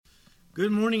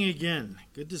Good morning again.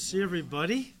 Good to see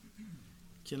everybody.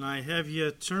 Can I have you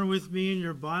turn with me in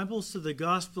your Bibles to the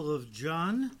Gospel of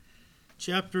John,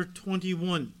 chapter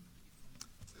 21.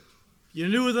 You're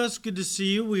new with us, good to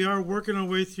see you. We are working our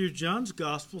way through John's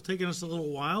Gospel, taking us a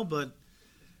little while, but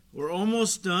we're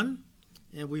almost done,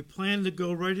 and we plan to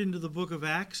go right into the book of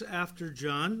Acts after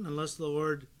John, unless the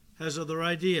Lord has other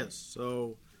ideas.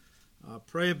 So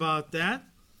pray about that.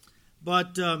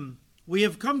 But we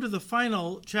have come to the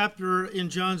final chapter in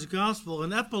John's Gospel,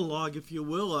 an epilogue, if you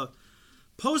will, a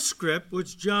postscript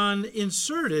which John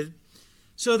inserted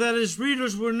so that his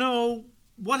readers will know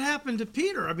what happened to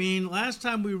Peter. I mean, last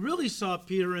time we really saw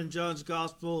Peter in John's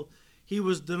Gospel, he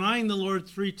was denying the Lord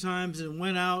 3 times and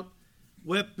went out,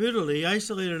 wept bitterly,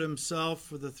 isolated himself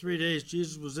for the 3 days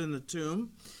Jesus was in the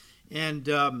tomb. And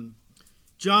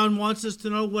John wants us to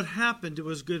know what happened to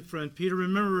his good friend Peter.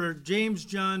 Remember, James,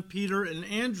 John, Peter, and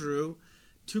Andrew,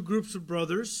 2 groups of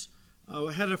brothers,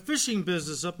 had a fishing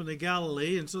business up in the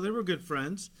Galilee, and so they were good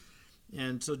friends.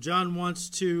 And so John wants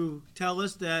to tell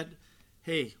us that,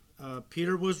 hey,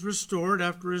 Peter was restored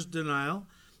after his denial.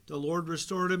 The Lord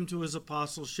restored him to his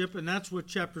apostleship, and that's what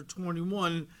chapter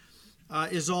 21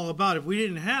 is all about. If we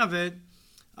didn't have it,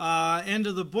 end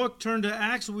of the book, turn to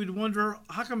Acts, we'd wonder,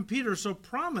 how come Peter's so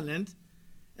prominent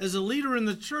as a leader in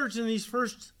the church in these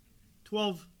first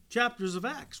 12 chapters of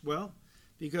Acts? Well,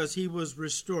 because he was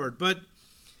restored. But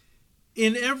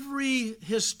in every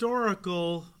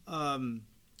historical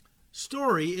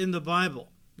story in the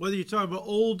Bible, whether you talk about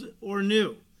old or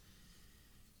new,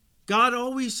 God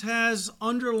always has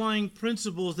underlying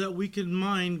principles that we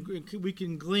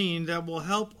can glean that will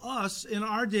help us in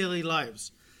our daily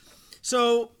lives.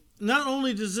 So not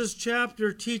only does this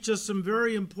chapter teach us some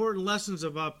very important lessons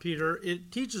about Peter,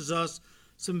 it teaches us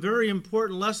some very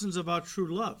important lessons about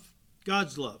true love,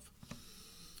 God's love.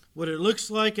 What it looks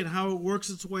like and how it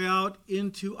works its way out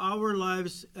into our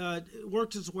lives,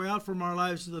 works its way out from our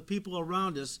lives to the people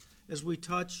around us as we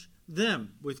touch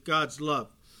them with God's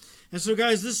love. And so,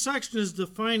 guys, this section is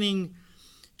defining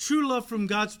true love from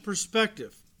God's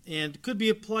perspective and could be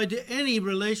applied to any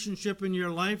relationship in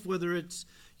your life, whether it's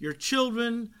your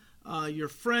children, your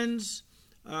friends,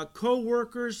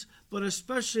 co-workers, but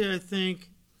especially I think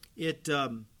it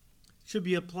should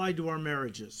be applied to our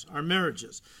marriages.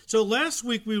 So last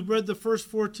week we read the first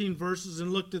 14 verses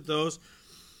and looked at those.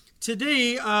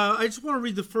 Today I just want to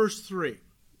read the first 3.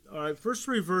 All right, first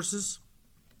 3 verses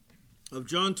of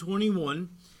John 21.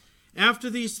 After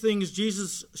these things,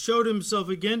 Jesus showed himself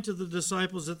again to the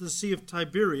disciples at the Sea of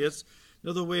Tiberias,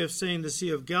 another way of saying the Sea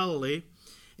of Galilee.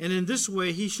 And in this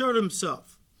way he showed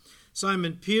himself.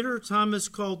 Simon Peter, Thomas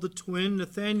called the twin,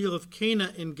 Nathanael of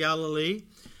Cana in Galilee,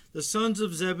 the sons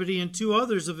of Zebedee, and 2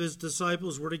 others of his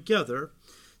disciples were together.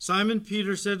 Simon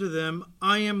Peter said to them,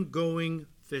 I am going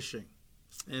fishing.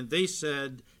 And they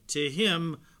said to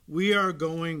him, we are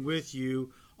going with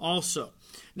you also.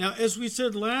 Now, as we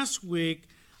said last week,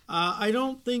 I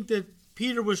don't think that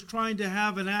Peter was trying to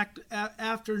have an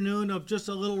afternoon of just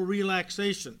a little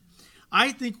relaxation.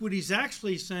 I think what he's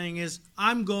actually saying is,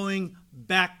 I'm going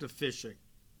back to fishing.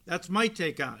 That's my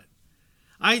take on it.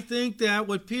 I think that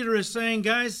what Peter is saying,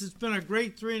 guys, it's been a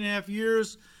great 3.5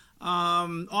 years.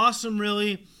 Awesome,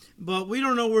 really. But we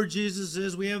don't know where Jesus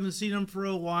is. We haven't seen him for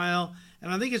a while.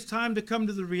 And I think it's time to come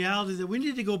to the reality that we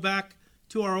need to go back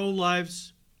to our old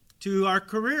lives, to our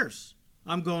careers.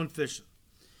 I'm going fishing.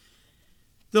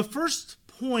 The first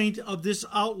point of this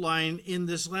outline in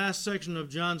this last section of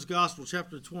John's Gospel,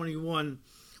 chapter 21,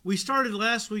 we started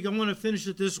last week. I want to finish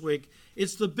it this week.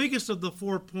 It's the biggest of the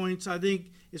 4 points. I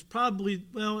think it's probably,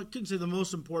 well, I couldn't say the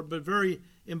most important, but very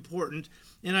important.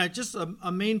 And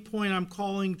a main point I'm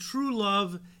calling true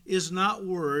love is not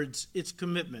words, it's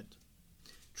commitment.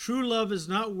 True love is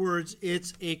not words,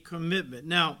 it's a commitment.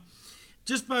 Now,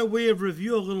 just by way of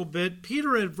review a little bit,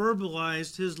 Peter had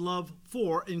verbalized his love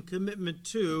for and commitment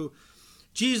to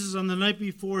Jesus on the night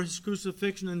before his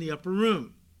crucifixion in the upper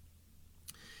room.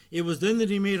 It was then that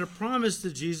he made a promise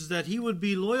to Jesus that he would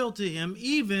be loyal to him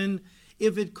even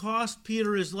if it cost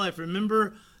Peter his life.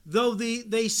 Remember, though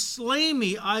they slay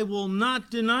me, I will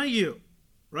not deny you.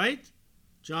 Right?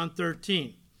 John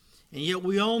 13. And yet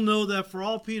we all know that for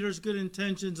all Peter's good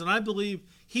intentions, and I believe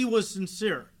he was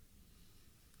sincere,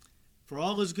 for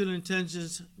all his good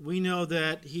intentions, we know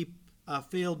that he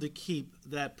failed to keep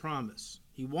that promise.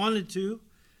 He wanted to,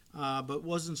 but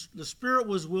wasn't. The spirit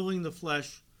was willing, the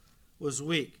flesh was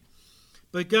weak.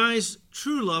 But guys,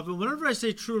 true love, and whenever I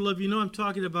say true love, you know I'm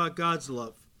talking about God's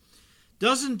love,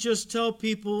 doesn't just tell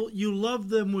people you love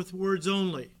them with words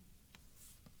only.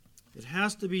 It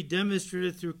has to be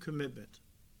demonstrated through commitment,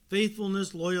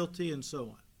 faithfulness, loyalty, and so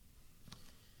on.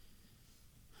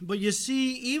 But you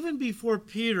see, even before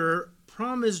Peter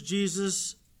promised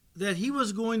Jesus that he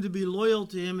was going to be loyal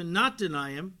to him and not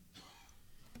deny him,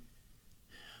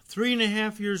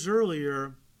 3.5 years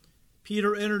earlier,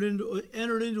 Peter entered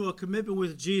into a commitment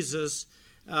with Jesus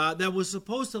that was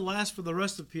supposed to last for the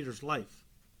rest of Peter's life.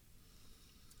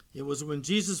 It was when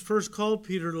Jesus first called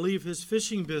Peter to leave his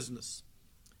fishing business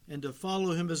and to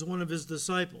follow him as one of his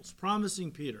disciples,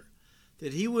 promising Peter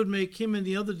that he would make him and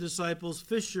the other disciples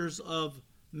fishers of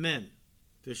men,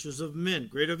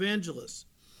 great evangelists.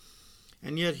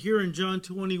 And yet here in John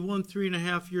 21,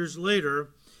 3.5 years later,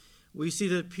 we see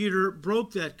that Peter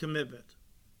broke that commitment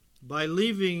by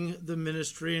leaving the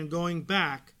ministry and going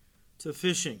back to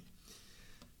fishing.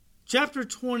 Chapter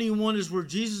 21 is where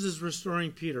Jesus is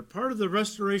restoring Peter. Part of the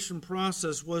restoration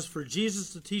process was for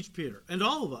Jesus to teach Peter, and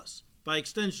all of us, by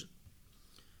extension,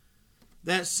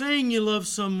 that saying you love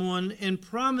someone and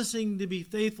promising to be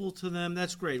faithful to them,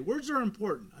 that's great. Words are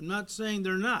important. I'm not saying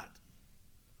they're not.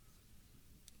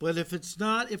 But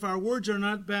if our words are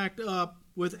not backed up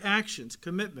with actions,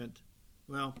 commitment,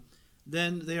 well,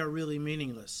 then they are really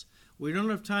meaningless. We don't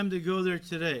have time to go there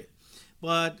today.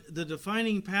 But the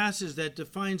defining passage that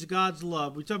defines God's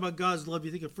love, we talk about God's love, you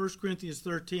think of 1 Corinthians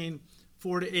 13,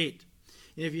 4-8.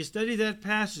 And if you study that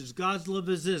passage, God's love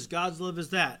is this, God's love is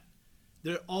that.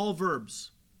 They're all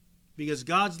verbs. Because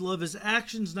God's love is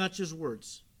actions, not just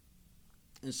words.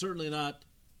 And certainly not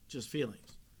just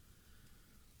feelings.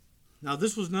 Now,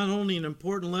 this was not only an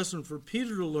important lesson for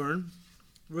Peter to learn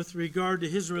with regard to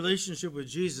his relationship with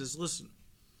Jesus. Listen,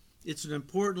 it's an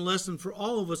important lesson for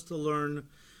all of us to learn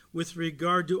with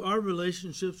regard to our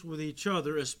relationships with each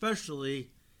other, especially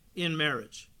in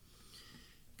marriage.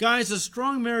 Guys, a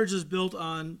strong marriage is built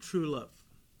on true love,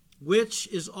 which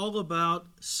is all about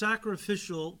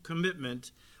sacrificial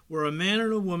commitment, where a man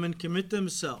and a woman commit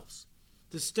themselves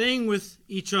to staying with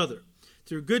each other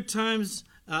through good times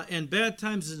and bad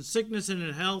times, in sickness and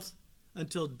in health,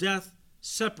 until death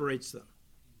separates them.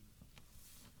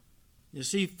 You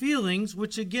see, feelings,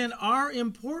 which again are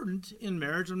important in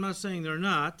marriage, I'm not saying they're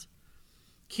not,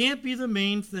 can't be the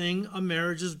main thing a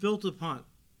marriage is built upon.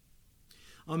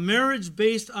 A marriage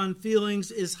based on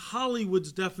feelings is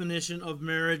Hollywood's definition of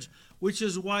marriage, which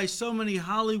is why so many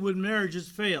Hollywood marriages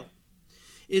fail.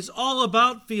 It's all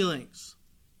about feelings,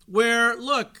 where,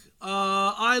 look,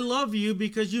 I love you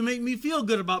because you make me feel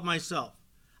good about myself.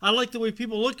 I like the way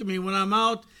people look at me when I'm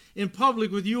out in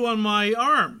public with you on my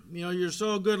arm. You know, you're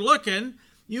so good looking,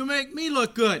 you make me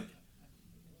look good.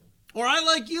 Or I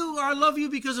like you, or I love you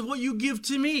because of what you give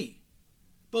to me.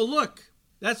 But look,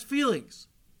 that's feelings.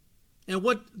 And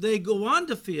what they go on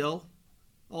to feel,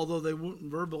 although they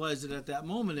wouldn't verbalize it at that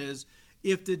moment, is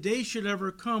if the day should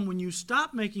ever come when you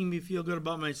stop making me feel good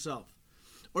about myself,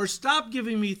 or stop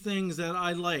giving me things that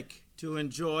I like to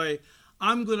enjoy,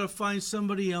 I'm going to find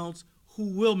somebody else who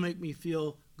will make me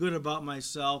feel good about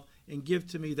myself and give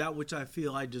to me that which I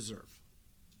feel I deserve.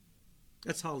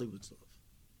 That's Hollywood's love.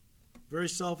 Very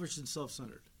selfish and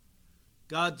self-centered.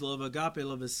 God's love, agape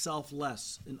love, is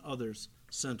selfless and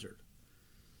others-centered.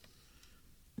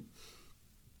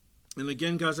 And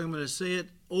again, guys, I'm going to say it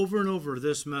over and over,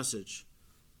 this message.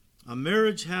 A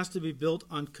marriage has to be built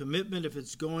on commitment if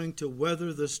it's going to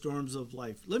weather the storms of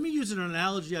life. Let me use an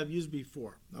analogy I've used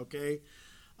before, okay?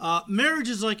 Marriage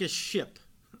is like a ship.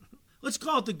 Let's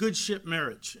call it the good ship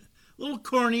marriage. A little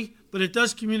corny, but it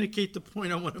does communicate the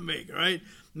point I want to make, all right?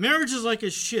 Marriage is like a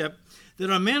ship that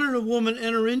a man and a woman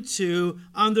enter into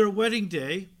on their wedding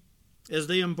day as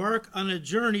they embark on a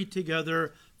journey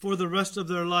together for the rest of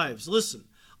their lives. Listen,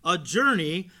 a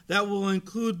journey that will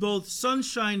include both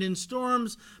sunshine and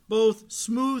storms, both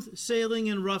smooth sailing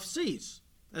and rough seas.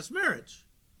 That's marriage,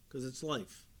 because it's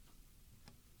life.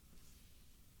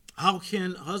 How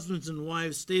can husbands and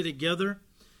wives stay together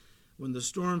when the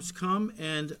storms come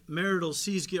and marital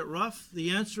seas get rough? The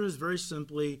answer is very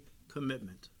simply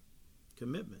commitment.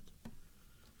 Commitment.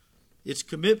 It's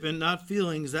commitment, not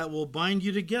feelings, that will bind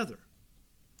you together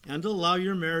and allow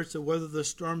your marriage to weather the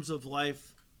storms of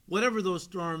life, whatever those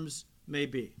storms may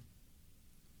be.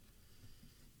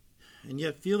 And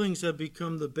yet feelings have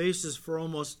become the basis for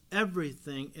almost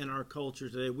everything in our culture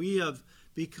today. We have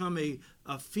become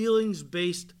a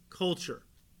feelings-based culture.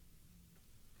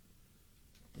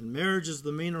 And marriage is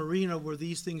the main arena where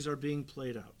these things are being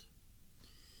played out.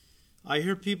 I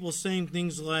hear people saying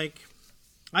things like,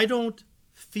 I don't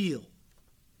feel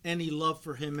any love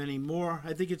for him anymore.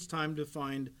 I think it's time to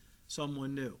find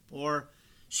someone new. Or,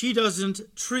 she doesn't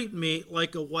treat me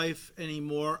like a wife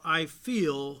anymore. I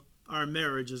feel our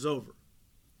marriage is over.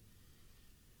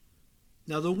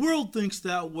 Now, the world thinks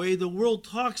that way. The world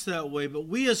talks that way. But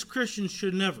we as Christians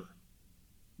should never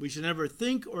We should never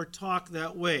think or talk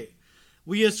that way.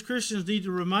 We as Christians need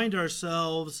to remind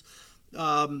ourselves,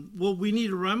 what we need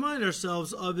to remind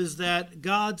ourselves of is that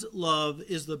God's love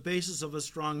is the basis of a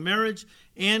strong marriage,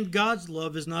 and God's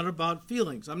love is not about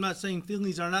feelings. I'm not saying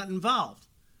feelings are not involved.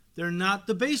 They're not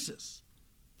the basis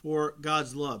for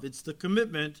God's love. It's the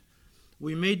commitment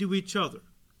we made to each other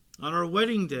on our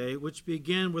wedding day, which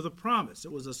began with a promise.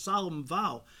 It was a solemn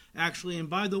vow, actually. And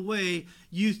by the way,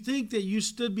 you think that you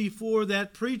stood before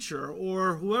that preacher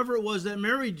or whoever it was that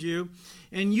married you,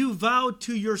 and you vowed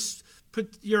to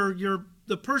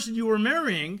the person you were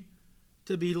marrying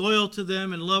to be loyal to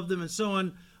them and love them and so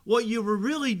on. What you were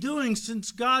really doing,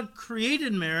 since God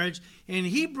created marriage and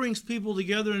he brings people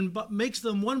together and makes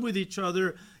them one with each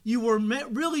other, you were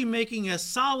really making a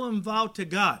solemn vow to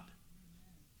God.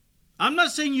 I'm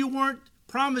not saying you weren't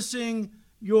promising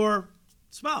your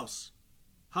spouse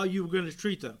how you were going to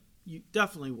treat them. You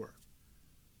definitely were.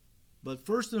 But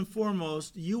first and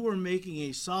foremost, you were making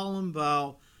a solemn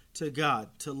vow to God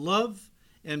to love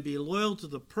and be loyal to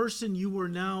the person you were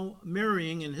now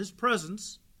marrying in his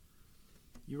presence.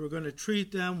 You were going to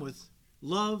treat them with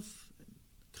love, and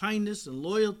kindness, and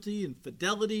loyalty, and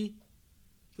fidelity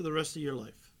for the rest of your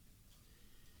life.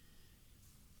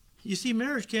 You see,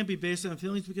 marriage can't be based on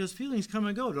feelings because feelings come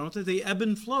and go, don't they? They ebb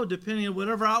and flow depending on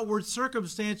whatever outward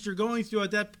circumstance you're going through at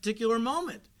that particular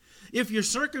moment. If your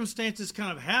circumstance is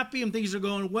kind of happy and things are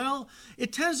going well,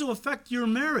 it tends to affect your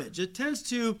marriage. It tends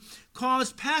to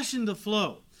cause passion to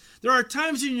flow. There are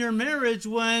times in your marriage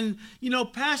when,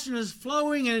 passion is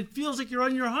flowing and it feels like you're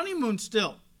on your honeymoon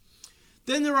still.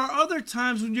 Then there are other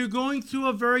times when you're going through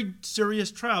a very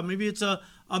serious trial. Maybe it's a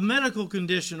medical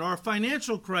condition or a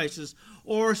financial crisis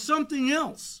or something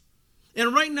else.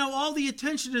 And right now all the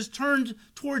attention is turned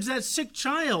towards that sick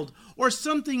child or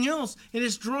something else, and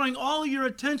it's drawing all your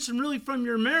attention really from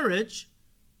your marriage.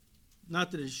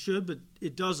 Not that it should, but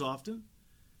it does often.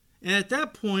 And at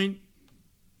that point,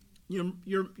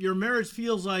 your marriage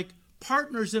feels like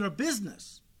partners in a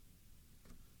business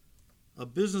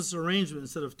arrangement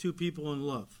instead of two people in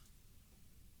love.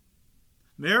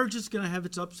 Marriage is going to have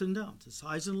its ups and downs, its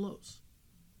highs and lows.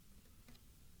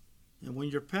 And when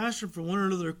your passion for one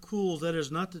another cools, that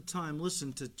is not the time,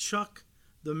 listen, to chuck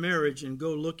the marriage and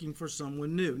go looking for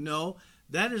someone new. No,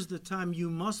 that is the time you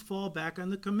must fall back on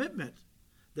the commitment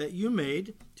that you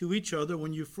made to each other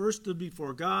when you first stood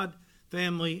before God,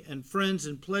 family, and friends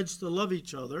and pledged to love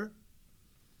each other.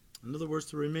 In other words,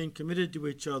 to remain committed to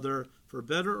each other for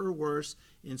better or worse,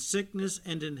 in sickness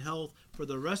and in health, for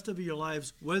the rest of your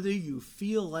lives, whether you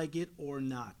feel like it or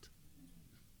not.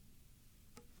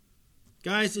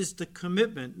 Guys, it's the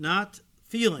commitment, not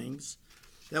feelings,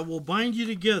 that will bind you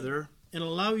together and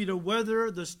allow you to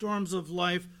weather the storms of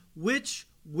life, which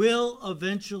will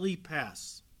eventually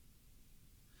pass.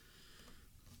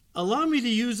 Allow me to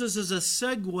use this as a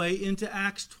segue into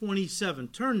Acts 27.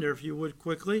 Turn there, if you would,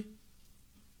 quickly.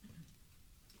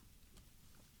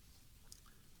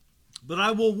 But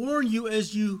I will warn you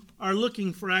as you are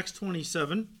looking for Acts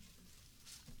 27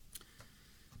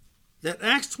 that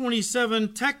Acts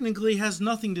 27 technically has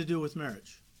nothing to do with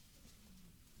marriage.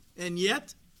 And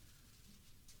yet,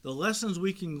 the lessons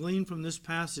we can glean from this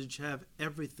passage have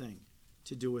everything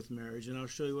to do with marriage. And I'll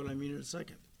show you what I mean in a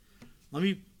second. Let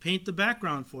me paint the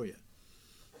background for you.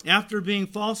 After being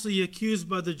falsely accused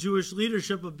by the Jewish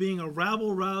leadership of being a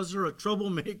rabble-rouser, a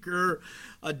troublemaker,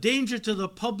 a danger to the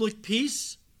public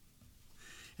peace,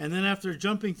 and then after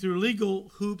jumping through legal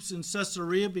hoops in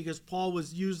Caesarea because Paul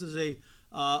was used as a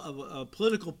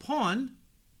political pawn,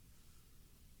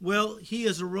 well, he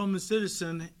as a Roman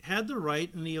citizen had the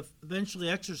right, and he eventually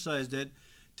exercised it,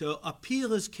 to appeal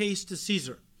his case to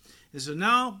Caesar. And so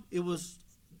now it was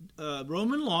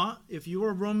Roman law. If you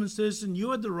were a Roman citizen, you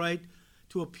had the right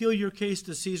to appeal your case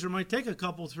to Caesar. It might take a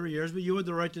couple, 3 years, but you had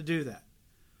the right to do that.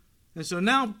 And so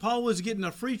now Paul was getting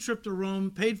a free trip to Rome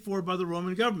paid for by the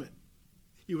Roman government.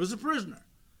 He was a prisoner,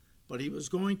 but he was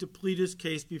going to plead his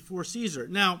case before Caesar.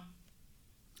 Now,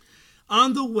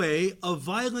 on the way, a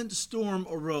violent storm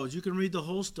arose. You can read the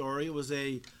whole story. It was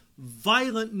a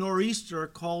violent nor'easter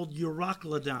called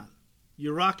Euroclydon.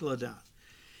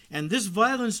 And this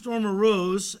violent storm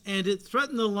arose, and it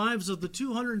threatened the lives of the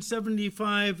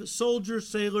 275 soldiers,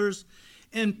 sailors,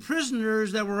 and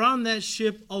prisoners that were on that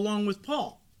ship along with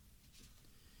Paul.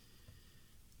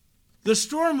 The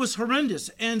storm was horrendous,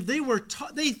 and they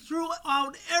threw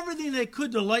out everything they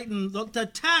could to lighten the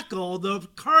tackle, the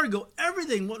cargo,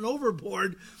 everything went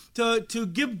overboard to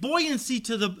give buoyancy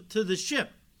to the ship.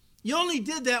 You only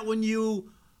did that when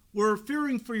you were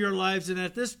fearing for your lives, and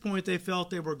at this point they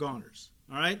felt they were goners.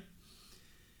 All right?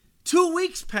 2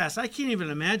 weeks passed. I can't even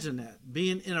imagine that.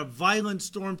 Being in a violent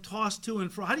storm, tossed to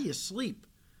and fro. How do you sleep?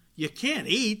 You can't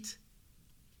eat.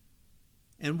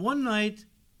 And one night,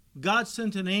 God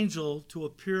sent an angel to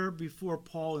appear before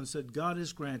Paul and said, God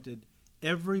has granted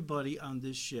everybody on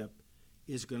this ship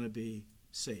is going to be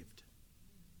saved.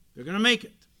 They're going to make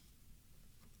it.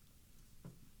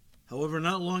 However,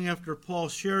 not long after Paul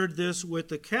shared this with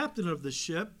the captain of the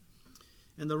ship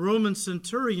and the Roman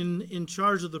centurion in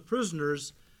charge of the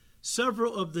prisoners,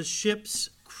 several of the ship's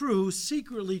crew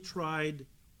secretly tried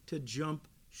to jump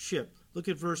ship. Look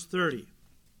at verse 30.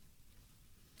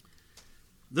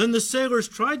 Then the sailors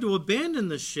tried to abandon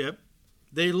the ship.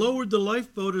 They lowered the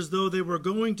lifeboat as though they were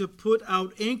going to put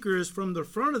out anchors from the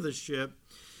front of the ship.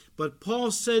 But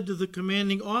Paul said to the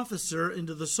commanding officer and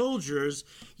to the soldiers,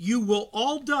 you will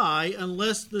all die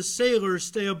unless the sailors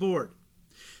stay aboard.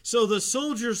 So the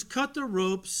soldiers cut the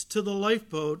ropes to the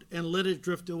lifeboat and let it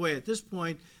drift away. At this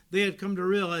point, they had come to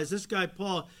realize this guy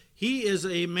Paul, he is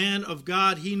a man of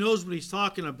God. He knows what he's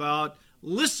talking about.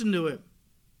 Listen to him.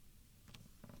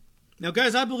 Now,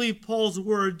 guys, I believe Paul's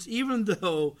words, even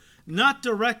though not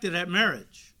directed at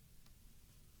marriage,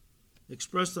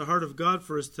 express the heart of God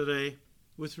for us today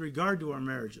with regard to our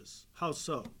marriages. How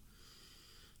so?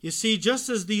 You see, just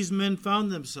as these men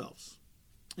found themselves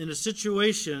in a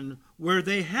situation where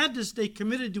they had to stay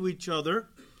committed to each other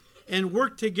and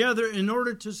work together in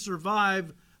order to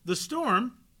survive the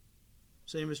storm,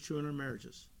 same is true in our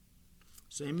marriages.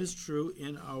 Same is true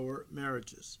in our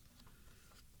marriages.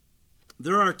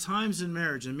 There are times in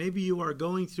marriage, and maybe you are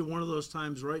going through one of those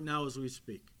times right now as we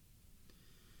speak.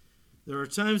 There are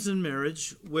times in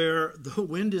marriage where the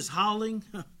wind is howling,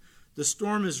 the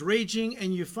storm is raging,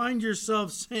 and you find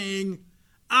yourself saying,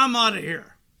 I'm out of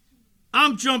here.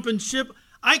 I'm jumping ship.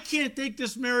 I can't take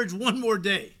this marriage one more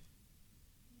day.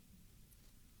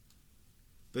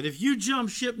 But if you jump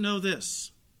ship, know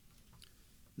this.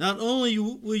 Not only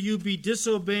will you be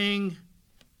disobeying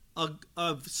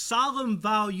a solemn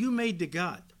vow you made to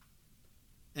God,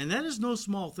 and that is no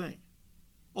small thing.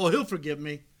 Oh, he'll forgive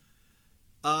me.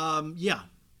 Yeah.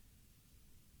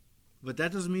 But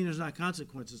that doesn't mean there's not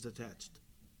consequences attached.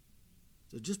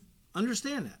 So just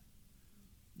understand that.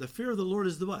 The fear of the Lord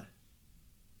is the what?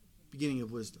 Beginning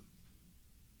of wisdom.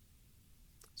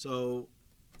 So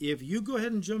if you go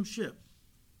ahead and jump ship,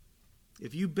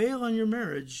 if you bail on your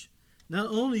marriage, not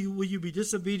only will you be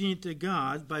disobedient to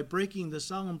God by breaking the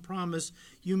solemn promise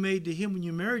you made to him when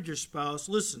you married your spouse,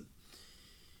 listen,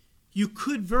 you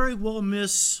could very well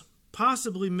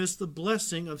possibly miss the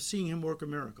blessing of seeing him work a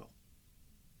miracle.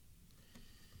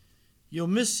 You'll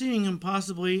miss seeing him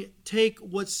possibly take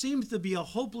what seems to be a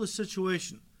hopeless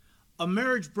situation, a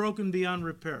marriage broken beyond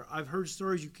repair. I've heard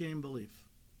stories you can't even believe.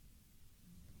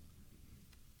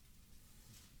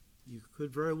 You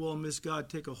could very well miss God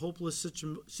take a hopeless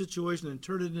situation and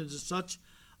turn it into such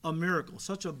a miracle,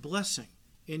 such a blessing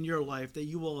in your life that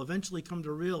you will eventually come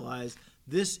to realize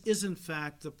this is in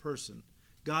fact the person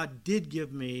God did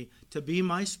give me to be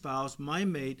my spouse, my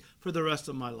mate, for the rest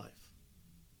of my life.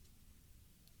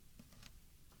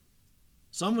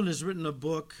 Someone has written a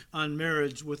book on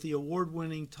marriage with the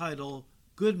award-winning title,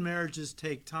 Good Marriages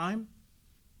Take Time,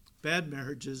 Bad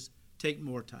Marriages Take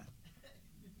More Time.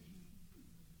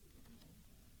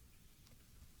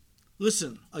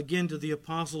 Listen again to the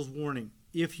apostles' warning.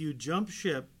 If you jump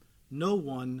ship, no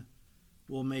one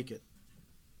will make it.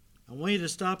 I want you to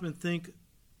stop and think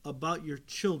about your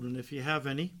children, if you have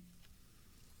any,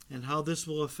 and how this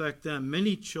will affect them.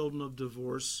 Many children of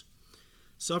divorce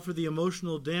suffer the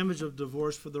emotional damage of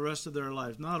divorce for the rest of their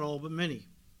lives. Not all, but many.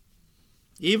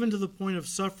 Even to the point of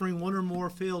suffering one or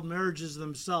more failed marriages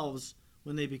themselves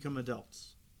when they become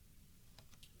adults.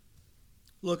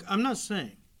 Look, I'm not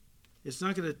saying it's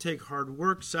not going to take hard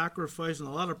work, sacrifice, and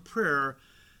a lot of prayer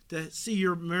to see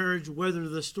your marriage weather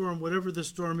the storm, whatever the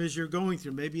storm is you're going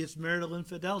through. Maybe it's marital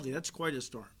infidelity. That's quite a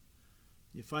storm.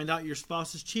 You find out your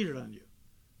spouse has cheated on you.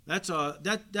 That's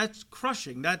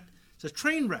crushing. That's a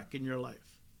train wreck in your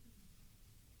life.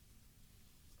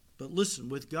 But listen,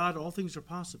 with God, all things are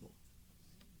possible.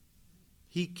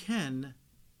 He can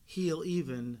heal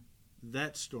even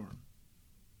that storm.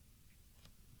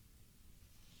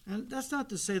 And that's not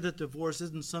to say that divorce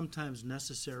isn't sometimes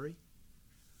necessary.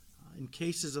 In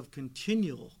cases of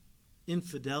continual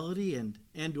infidelity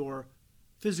and or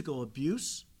physical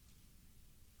abuse,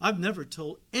 I've never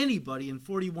told anybody in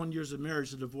 41 years of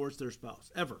marriage to divorce their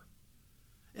spouse, ever.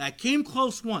 I came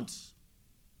close once.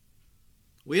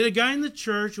 We had a guy in the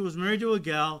church who was married to a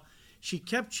gal. She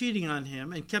kept cheating on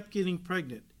him and kept getting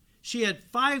pregnant. She had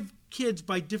 5 kids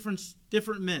by different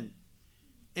men.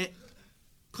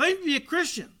 Claimed to be a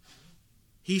Christian.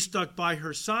 He stuck by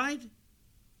her side.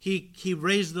 He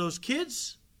raised those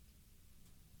kids.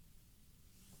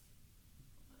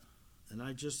 And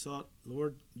I just thought,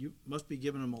 Lord, you must be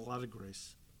giving him a lot of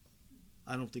grace.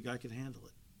 I don't think I could handle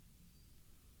it.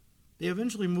 They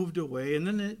eventually moved away, and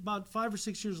then about 5 or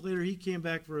 6 years later, he came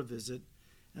back for a visit,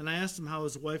 and I asked him how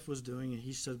his wife was doing, and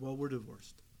he said, well, we're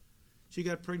divorced. She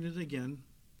got pregnant again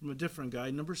from a different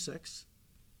guy, number 6.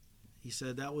 He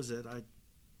said, that was it. I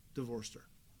divorced her.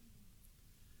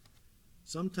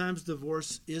 Sometimes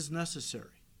divorce is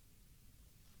necessary.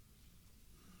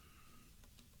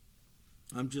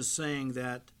 I'm just saying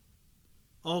that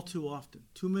all too often,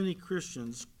 too many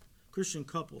Christian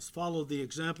couples follow the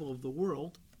example of the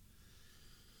world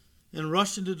and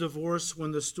rush into divorce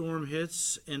when the storm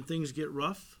hits and things get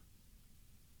rough,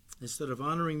 instead of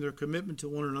honoring their commitment to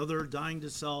one another, dying to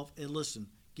self, and listen,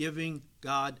 giving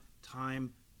God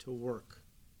time to work.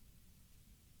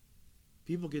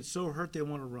 People get so hurt they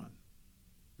want to run.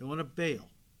 They want to bail.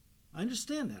 I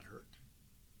understand that hurt.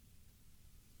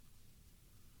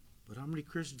 But how many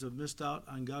Christians have missed out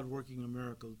on God working a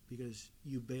miracle because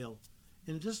you bail?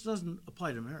 And it just doesn't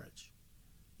apply to marriage.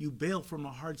 You bail from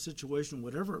a hard situation,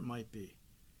 whatever it might be,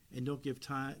 and don't give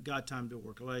God time to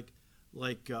work. Like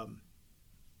my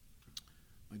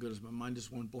goodness, my mind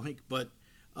just went blank. But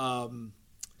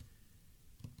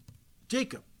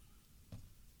Jacob,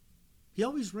 he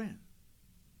always ran.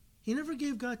 He never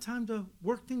gave God time to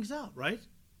work things out, right?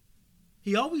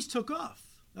 He always took off.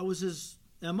 That was his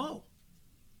M.O.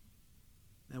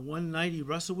 And one night he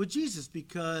wrestled with Jesus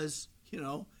because,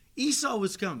 Esau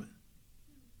was coming.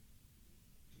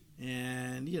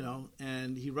 And,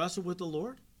 and he wrestled with the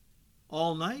Lord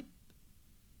all night.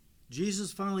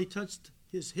 Jesus finally touched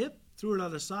his hip, threw it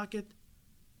out of socket,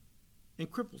 and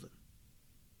crippled him.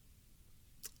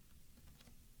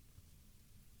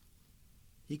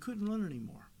 He couldn't run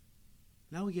anymore.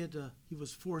 Now he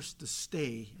was forced to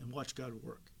stay and watch God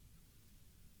work.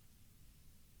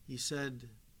 He said,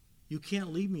 you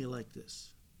can't leave me like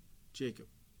this, Jacob.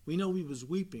 We know he was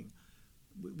weeping.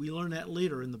 We learn that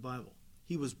later in the Bible.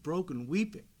 He was broken,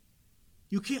 weeping.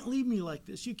 You can't leave me like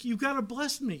this. You got to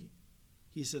bless me,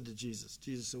 he said to Jesus.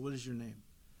 Jesus said, what is your name?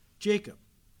 Jacob,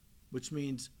 which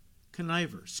means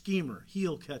conniver, schemer,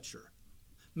 heel catcher,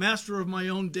 master of my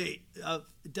own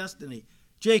destiny.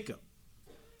 Jacob,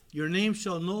 your name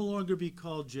shall no longer be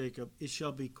called Jacob. It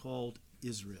shall be called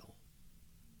Israel,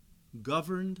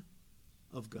 governed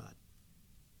of God.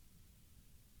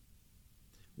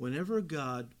 Whenever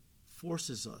God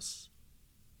forces us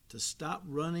to stop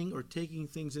running or taking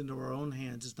things into our own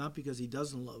hands, it's not because he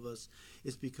doesn't love us,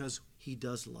 it's because he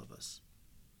does love us.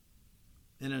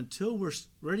 And until we're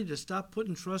ready to stop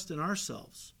putting trust in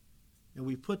ourselves, and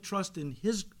we put trust in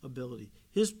his ability,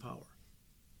 his power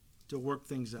to work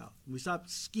things out, and we stop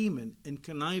scheming and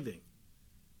conniving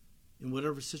in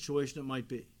whatever situation it might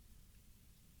be,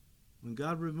 when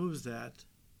God removes that,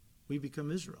 we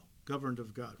become Israel, governed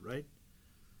of God, right?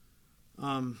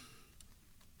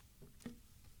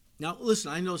 Now,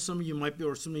 listen, I know some of you might be,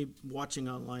 or somebody watching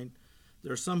online,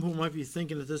 there are some who might be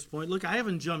thinking at this point, look, I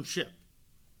haven't jumped ship.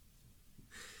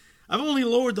 I've only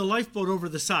lowered the lifeboat over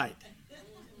the side.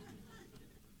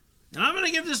 And I'm going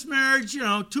to give this marriage,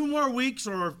 2 more weeks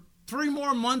or 3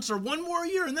 more months or 1 more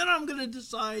year, and then I'm going to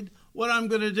decide what I'm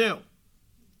going to do.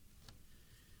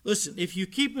 Listen, if you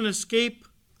keep an escape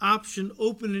option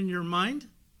open in your mind,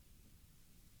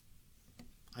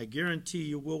 I guarantee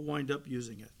you will wind up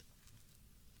using it.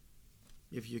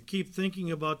 If you keep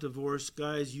thinking about divorce,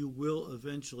 guys, you will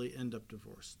eventually end up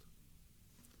divorced.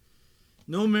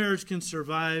 No marriage can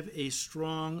survive a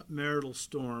strong marital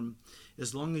storm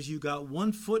as long as you got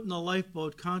 1 foot in the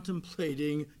lifeboat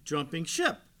contemplating jumping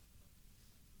ship.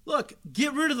 Look,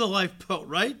 get rid of the lifeboat,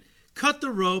 right? Cut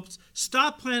the ropes,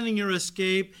 stop planning your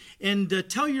escape, and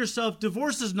tell yourself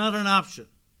divorce is not an option.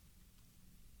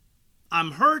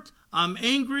 I'm hurt, I'm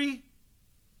angry,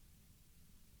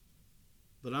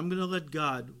 but I'm going to let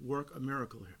God work a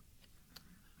miracle here.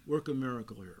 Work a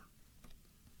miracle here.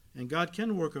 And God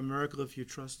can work a miracle if you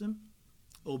trust him,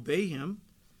 obey him,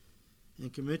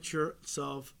 and commit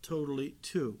yourself totally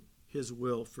to his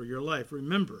will for your life.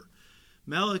 Remember,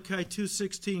 Malachi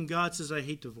 2:16, God says, I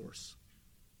hate divorce.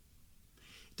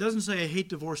 It doesn't say I hate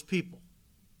divorced people.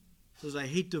 It says I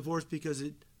hate divorce because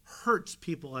it hurts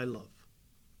people I love.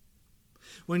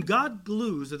 When God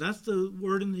glues, and that's the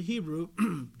word in the Hebrew,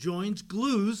 joins,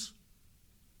 glues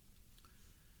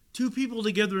 2 people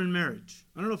together in marriage.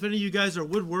 I don't know if any of you guys are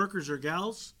woodworkers or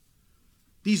gals.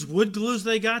 These wood glues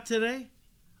they got today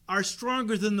are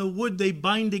stronger than the wood they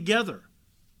bind together.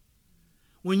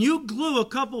 When you glue a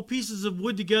couple pieces of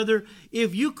wood together,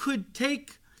 if you could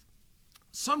take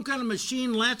some kind of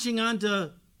machine latching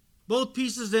onto both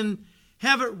pieces and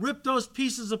have it rip those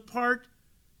pieces apart,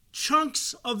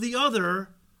 chunks of the other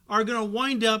are going to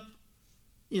wind up,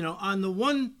 on the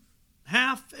one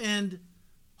half and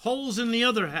holes in the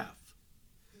other half.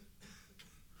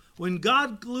 When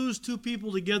God glues two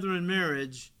people together in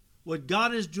marriage, what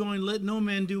God has joined, let no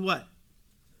man do what?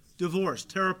 Divorce,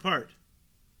 tear apart.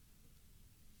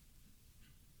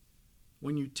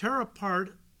 When you tear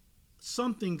apart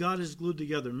something God has glued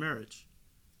together, marriage,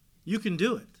 you can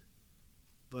do it.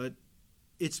 But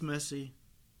it's messy,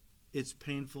 it's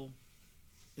painful,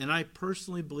 and I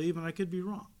personally believe, and I could be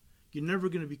wrong, you're never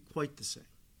going to be quite the same.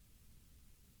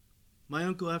 My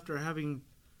uncle, after having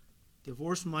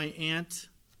divorced my aunt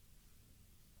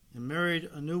and married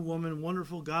a new woman,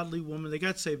 wonderful, godly woman, they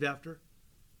got saved after.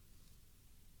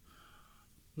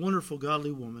 Wonderful,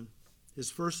 godly woman. His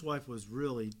first wife was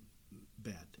really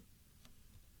bad.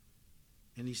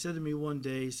 And he said to me one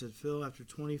day, he said, Phil, after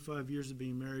 25 years of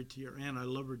being married to your aunt, I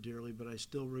love her dearly, but I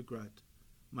still regret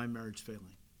my marriage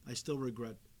failing. I still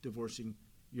regret divorcing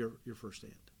your first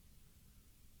aunt.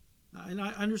 And I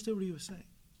understood what he was saying.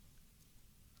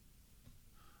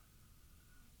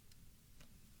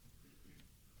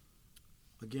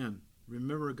 Again,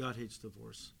 remember God hates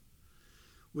divorce,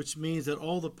 which means that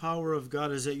all the power of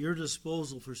God is at your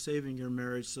disposal for saving your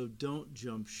marriage, so don't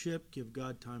jump ship. Give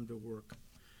God time to work.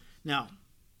 Now,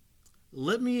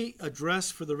 let me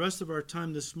address for the rest of our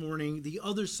time this morning the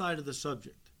other side of the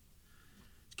subject.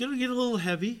 It's going to get a little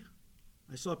heavy.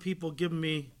 I saw people giving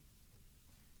me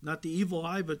not the evil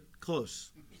eye, but close.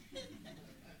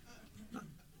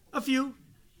 A few.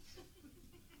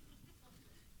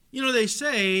 They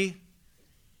say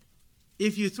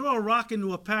if you throw a rock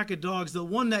into a pack of dogs, the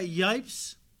one that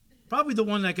yipes, probably the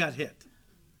one that got hit.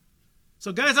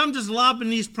 So guys, I'm just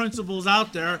lobbing these principles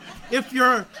out there. If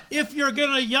you're going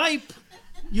to yipe,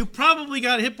 you probably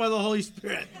got hit by the Holy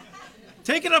Spirit.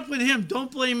 Take it up with him.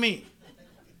 Don't blame me.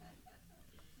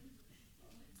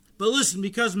 But listen,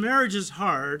 because marriage is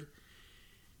hard,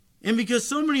 and because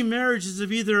so many marriages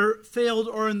have either failed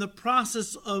or in the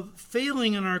process of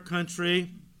failing in our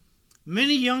country,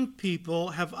 many young people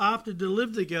have opted to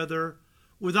live together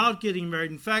without getting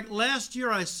married. In fact, last year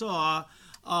I saw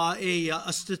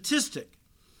a statistic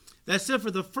that said for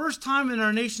the first time in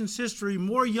our nation's history,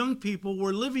 more young people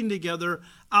were living together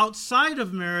outside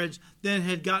of marriage than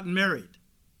had gotten married.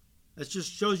 That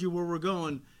just shows you where we're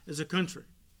going as a country.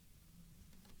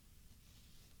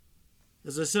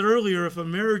 As I said earlier, if a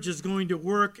marriage is going to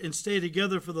work and stay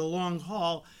together for the long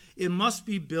haul, it must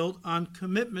be built on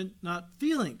commitment, not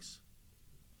feelings.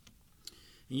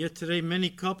 And yet today, many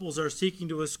couples are seeking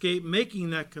to escape making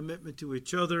that commitment to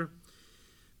each other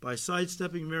by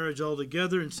sidestepping marriage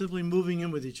altogether and simply moving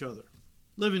in with each other,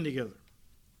 living together.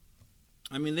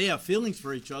 I mean, they have feelings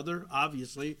for each other,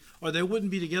 obviously, or they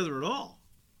wouldn't be together at all.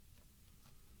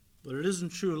 But it isn't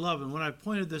true love. And when I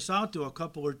pointed this out to a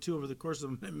couple or two over the course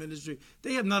of my ministry,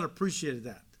 they have not appreciated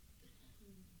that.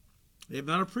 They have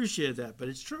not appreciated that, but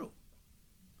it's true.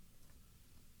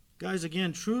 Guys,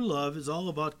 again, true love is all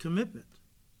about commitment.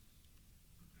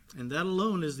 And that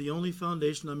alone is the only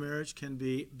foundation a marriage can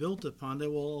be built upon that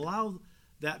will allow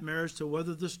that marriage to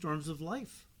weather the storms of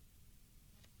life.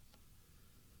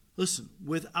 Listen,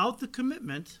 without the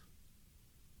commitment,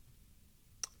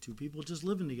 two people just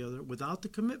living together, without the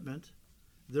commitment,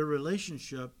 their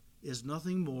relationship is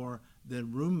nothing more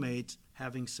than roommates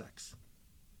having sex.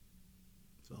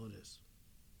 That's all it is.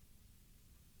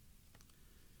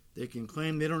 They can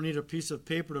claim they don't need a piece of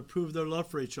paper to prove their love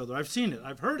for each other. I've seen it.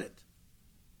 I've heard it.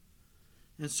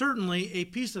 And certainly a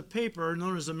piece of paper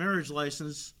known as a marriage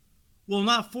license will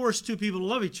not force two people to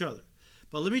love each other.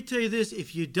 But let me tell you this,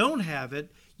 if you don't have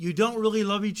it, you don't really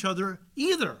love each other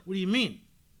either. What do you mean?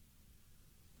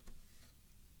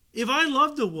 If I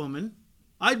loved a woman,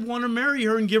 I'd want to marry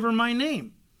her and give her my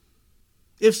name.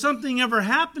 If something ever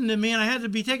happened to me and I had to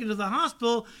be taken to the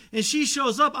hospital and she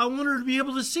shows up, I want her to be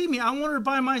able to see me. I want her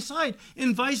by my side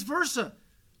and vice versa.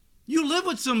 You live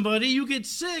with somebody, you get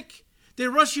sick, they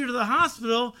rush you to the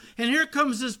hospital, and here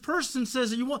comes this person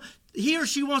says he or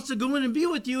she wants to go in and be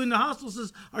with you, and the hospital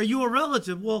says, are you a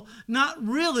relative? Well, not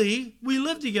really. We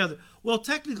live together. Well,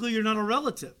 technically, you're not a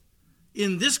relative.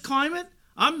 In this climate,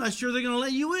 I'm not sure they're going to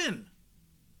let you in.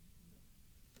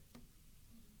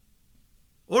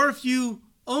 Or if you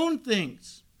own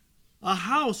things, a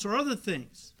house or other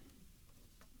things,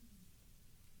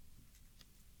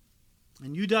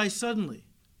 and you die suddenly,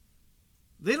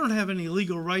 they don't have any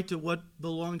legal right to what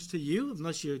belongs to you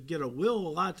unless you get a will. A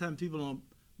lot of times people don't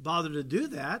bother to do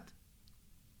that.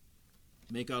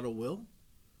 Make out a will.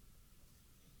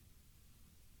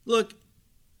 Look,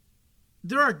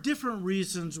 there are different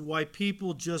reasons why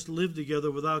people just live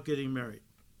together without getting married.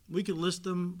 We could list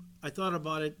them. I thought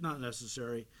about it, not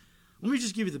necessary. Let me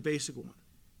just give you the basic one.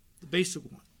 The basic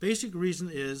one. Basic reason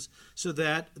is so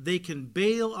that they can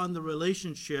bail on the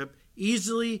relationship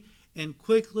easily and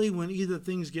quickly when either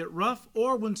things get rough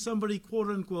or when somebody, quote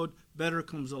unquote, better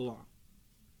comes along.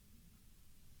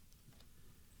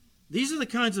 These are the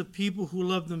kinds of people who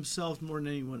love themselves more than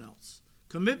anyone else.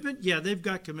 Commitment, yeah, they've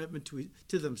got commitment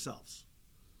to themselves.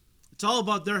 It's all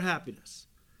about their happiness.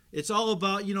 It's all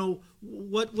about,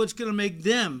 what's going to make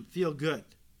them feel good.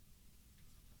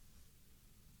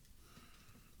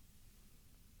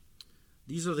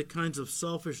 These are the kinds of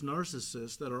selfish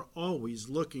narcissists that are always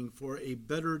looking for a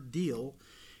better deal.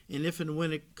 And if and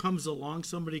when it comes along,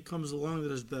 somebody comes along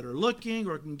that is better looking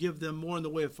or can give them more in the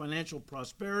way of financial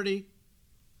prosperity,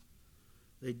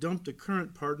 they dump the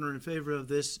current partner in favor of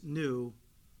this new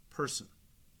person.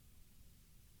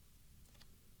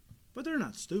 But they're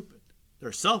not stupid.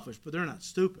 They're selfish, but they're not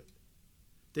stupid.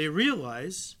 They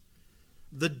realize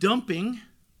the dumping,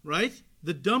 right?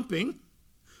 The dumping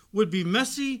would be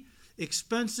messy,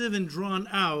 expensive, and drawn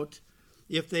out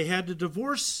if they had to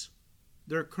divorce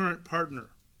their current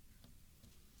partner.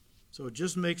 So it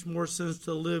just makes more sense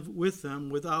to live with them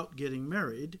without getting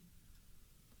married,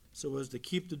 so as to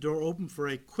keep the door open for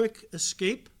a quick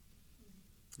escape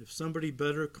if somebody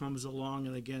better comes along.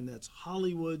 And again, that's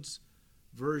Hollywood's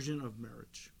version of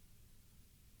marriage.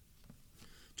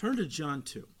 Turn to John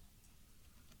 2.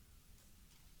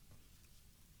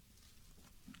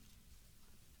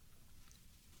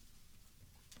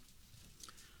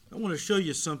 I want to show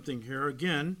you something here.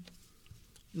 Again,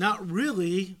 not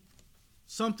really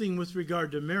something with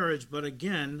regard to marriage, but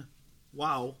again,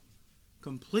 wow,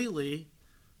 completely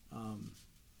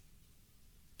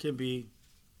can be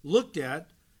looked at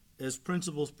as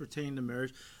principles pertaining to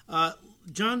marriage.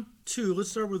 John 2,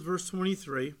 let's start with verse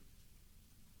 23.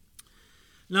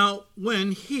 Now,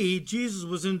 when Jesus,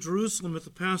 was in Jerusalem at the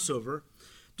Passover,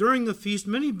 during the feast,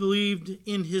 many believed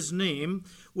in his name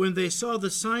when they saw the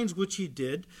signs which he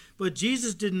did, but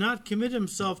Jesus did not commit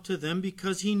himself to them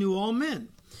because he knew all men,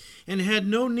 and had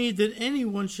no need that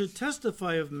anyone should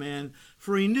testify of man,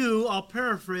 for he knew, I'll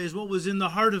paraphrase, what was in the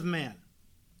heart of man.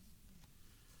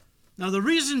 Now, the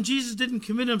reason Jesus didn't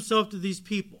commit himself to these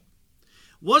people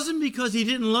wasn't because he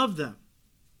didn't love them.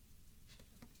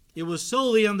 It was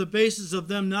solely on the basis of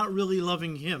them not really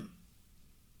loving him,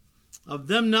 of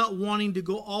them not wanting to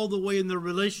go all the way in their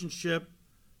relationship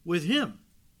with him.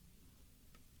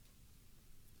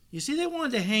 You see, they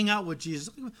wanted to hang out with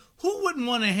Jesus. Who wouldn't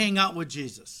want to hang out with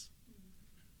Jesus?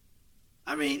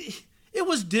 I mean, it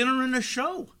was dinner and a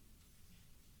show.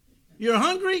 You're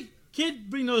hungry? Kid,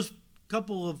 bring those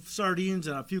couple of sardines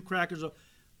and a few crackers.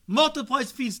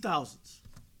 Multiplies, feeds thousands.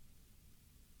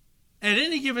 At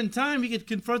any given time, he could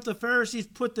confront the Pharisees,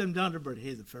 put them down to burn.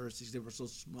 Hey, the Pharisees, they were so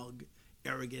smug,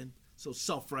 arrogant, so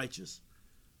self-righteous.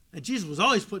 And Jesus was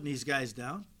always putting these guys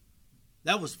down.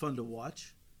 That was fun to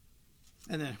watch.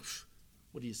 And then,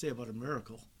 what do you say about a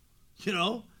miracle?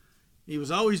 He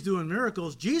was always doing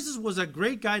miracles. Jesus was a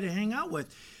great guy to hang out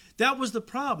with. That was the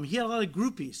problem. He had a lot of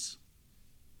groupies.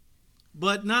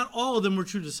 But not all of them were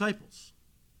true disciples.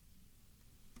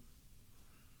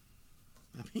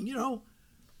 I mean,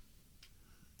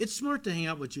 it's smart to hang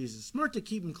out with Jesus. Smart to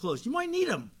keep him close. You might need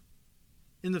him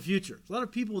in the future. A lot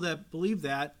of people that believe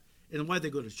that and why they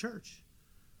go to church.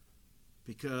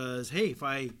 Because, hey, if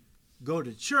I go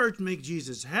to church, make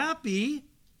Jesus happy,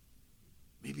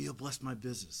 maybe he'll bless my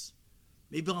business.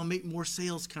 Maybe I'll make more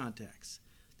sales contacts.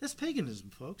 That's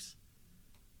paganism, folks.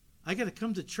 I got to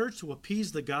come to church to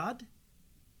appease the God,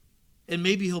 and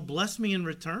maybe he'll bless me in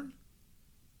return.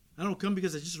 I don't come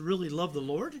because I just really love the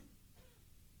Lord.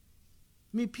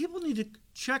 I mean, people need to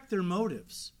check their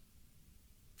motives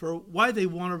for why they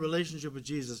want a relationship with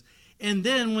Jesus. And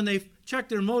then when they check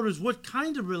their motives, what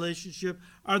kind of relationship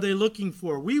are they looking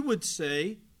for? We would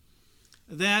say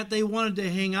that they wanted to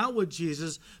hang out with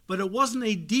Jesus, but it wasn't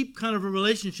a deep kind of a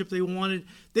relationship they wanted.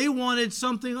 They wanted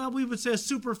something, we would say, a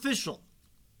superficial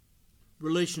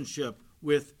relationship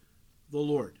with the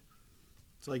Lord.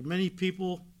 It's like many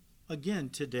people, again,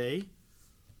 today,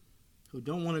 who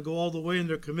don't want to go all the way in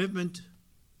their commitment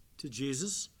to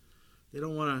Jesus. They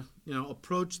don't want to,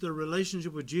 approach their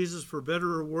relationship with Jesus for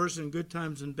better or worse, in good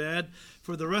times and bad,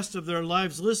 for the rest of their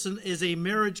lives. Listen, is a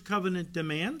marriage covenant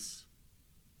demands.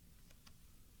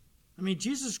 I mean,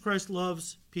 Jesus Christ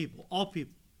loves people, all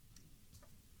people,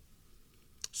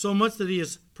 so much that he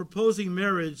is proposing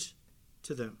marriage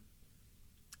to them.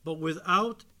 But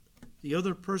without the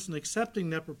other person accepting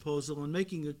that proposal and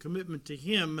making a commitment to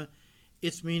him,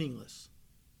 it's meaningless.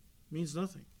 It means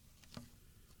nothing.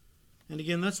 And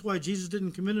again, that's why Jesus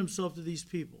didn't commit himself to these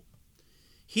people.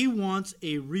 He wants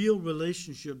a real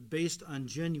relationship based on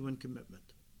genuine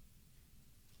commitment.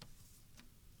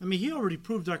 I mean, he already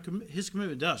proved his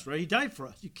commitment to us, right? He died for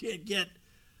us. You can't get...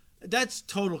 That's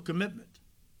total commitment.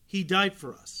 He died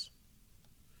for us.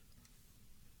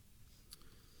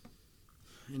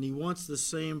 And he wants the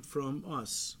same from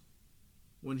us.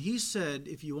 When he said,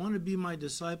 if you want to be my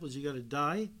disciples, you got to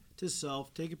die to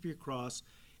self, take up your cross,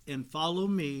 and follow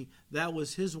me, that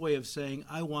was his way of saying,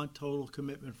 I want total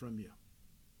commitment from you.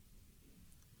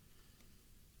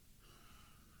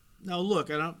 Now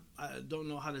look, I don't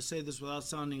know how to say this without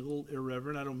sounding a little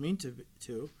irreverent. I don't mean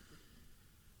to.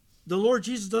 The Lord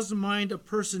Jesus doesn't mind a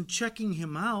person checking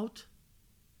him out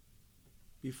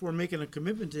before making a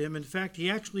commitment to him. In fact, he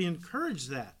actually encouraged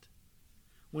that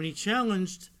when he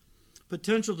challenged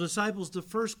potential disciples to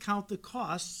first count the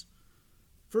cost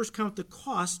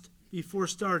before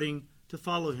starting to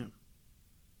follow him.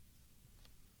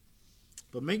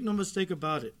 But make no mistake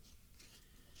about it.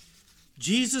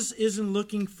 Jesus isn't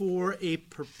looking for a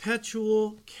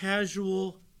perpetual,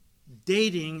 casual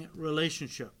dating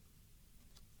relationship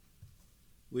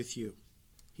with you.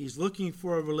 He's looking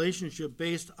for a relationship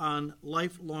based on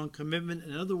lifelong commitment.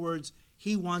 In other words,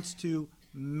 he wants to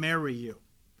marry you.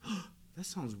 That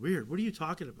sounds weird. What are you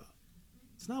talking about?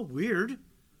 It's not weird. When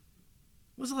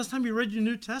was the last time you read your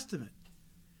New Testament?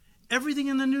 Everything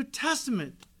in the New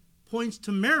Testament points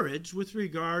to marriage with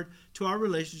regard to our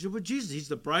relationship with Jesus. He's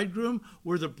the bridegroom.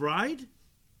 We're the bride.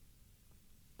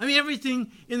 I mean,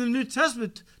 everything in the New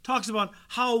Testament talks about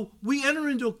how we enter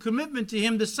into a commitment to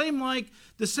him, the same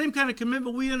kind of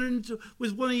commitment we enter into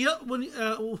with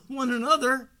one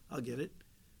another. I'll get it.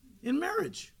 In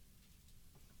marriage.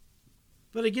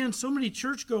 But again, so many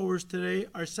churchgoers today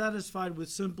are satisfied with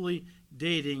simply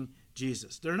dating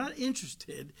Jesus. They're not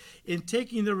interested in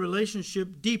taking their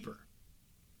relationship deeper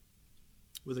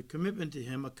with a commitment to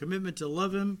him, a commitment to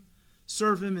love him,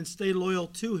 serve him, and stay loyal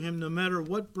to him no matter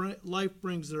what life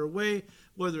brings their way,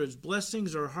 whether it's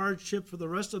blessings or hardship for the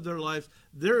rest of their life.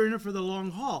 They're in it for the long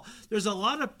haul. There's a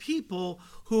lot of people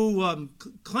who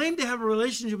claim to have a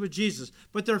relationship with Jesus,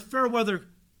 but they're fair weather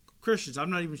Christians.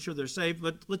 I'm not even sure they're saved,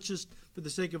 but let's just, for the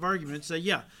sake of argument, say,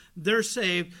 yeah, they're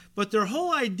saved. But their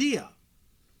whole idea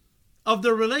of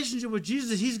their relationship with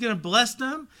Jesus, he's going to bless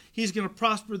them. He's going to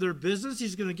prosper their business.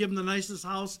 He's going to give them the nicest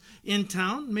house in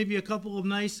town, maybe a couple of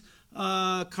nice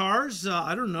cars,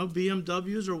 I don't know,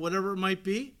 BMWs or whatever it might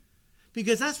be,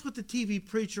 because that's what the TV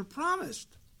preacher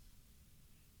promised.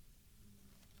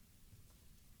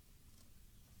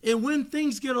 And when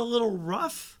things get a little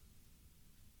rough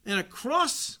and a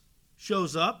cross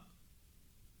shows up,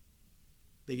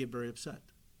 they get very upset.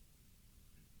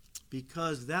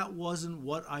 Because that wasn't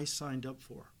what I signed up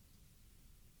for.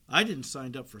 I didn't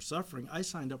sign up for suffering. I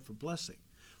signed up for blessing.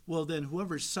 Well, then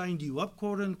whoever signed you up,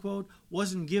 quote unquote,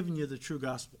 wasn't giving you the true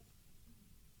gospel.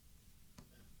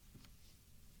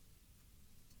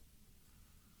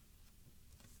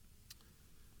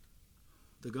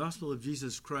 The gospel of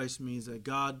Jesus Christ means that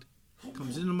God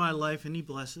comes into my life and he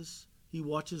blesses, he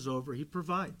watches over, he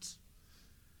provides.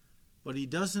 But he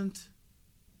doesn't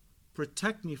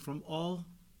protect me from all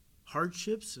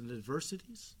hardships and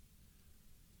adversities.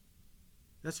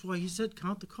 That's why he said,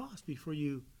 count the cost before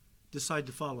you decide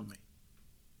to follow me.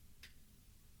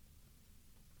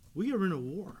 We are in a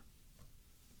war.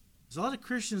 There's a lot of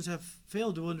Christians have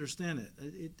failed to understand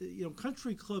it.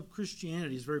 Country club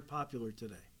Christianity is very popular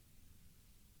today.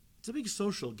 It's a big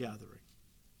social gathering.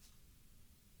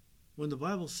 When the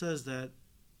Bible says that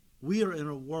we are in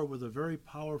a war with a very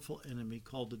powerful enemy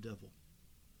called the devil.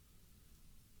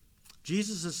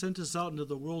 Jesus has sent us out into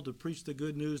the world to preach the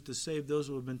good news, to save those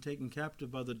who have been taken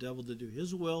captive by the devil, to do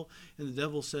his will. And the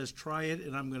devil says, try it,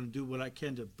 and I'm going to do what I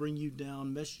can to bring you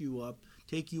down, mess you up,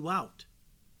 take you out.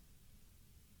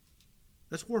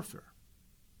 That's warfare.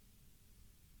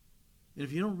 And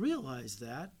if you don't realize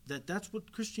that's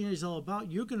what Christianity is all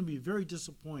about, you're going to be very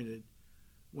disappointed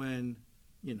when,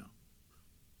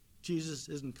 Jesus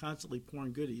isn't constantly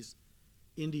pouring goodies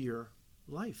into your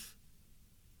life.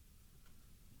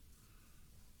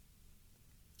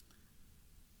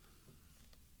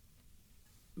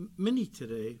 Many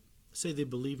today say they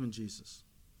believe in Jesus.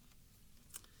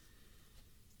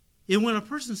 And when a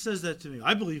person says that to me,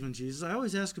 I believe in Jesus, I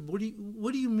always ask them, what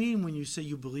do you mean when you say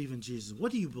you believe in Jesus?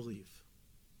 What do you believe?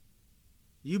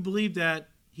 You believe that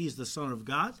he's the Son of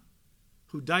God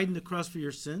who died on the cross for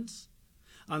your sins,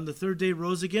 on the third day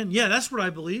rose again? Yeah, that's what I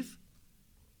believe.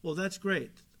 Well, that's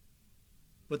great.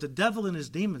 But the devil and his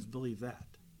demons believe that.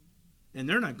 And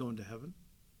they're not going to heaven.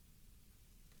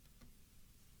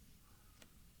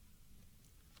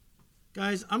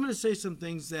 Guys, I'm going to say some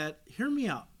things that, hear me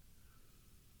out,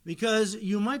 because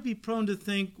you might be prone to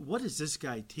think, what is this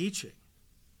guy teaching?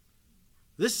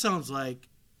 This sounds like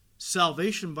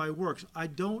salvation by works. I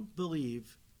don't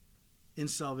believe in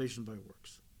salvation by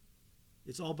works.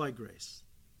 It's all by grace.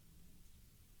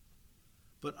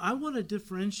 But I want to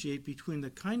differentiate between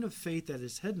the kind of faith that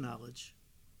is head knowledge,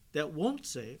 that won't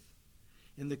save,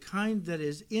 and the kind that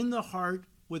is in the heart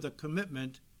with a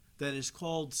commitment that is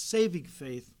called saving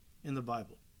faith in the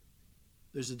Bible.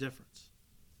 There's a difference.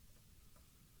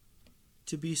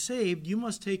 To be saved, you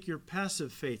must take your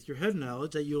passive faith, your head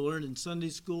knowledge that you learned in Sunday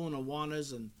school and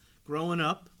Awanas and growing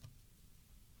up.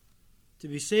 To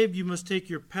be saved, you must take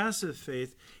your passive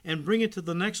faith and bring it to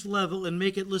the next level and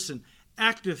make it, listen,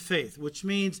 active faith, which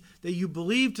means that you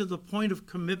believe to the point of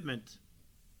commitment.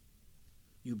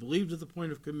 You believe to the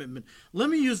point of commitment. Let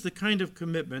me use the kind of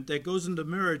commitment that goes into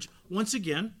marriage once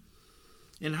again,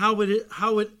 and how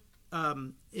it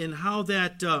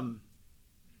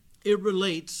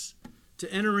relates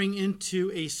to entering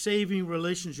into a saving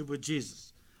relationship with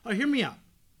Jesus. Now, hear me out,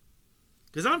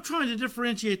 because I'm trying to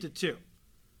differentiate the two.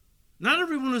 Not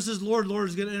everyone who says, Lord, Lord,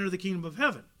 is going to enter the kingdom of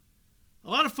heaven. A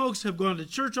lot of folks have gone to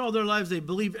church all their lives. They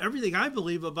believe everything I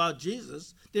believe about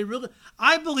Jesus.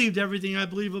 I believed everything I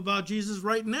believe about Jesus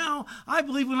right now. I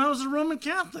believe when I was a Roman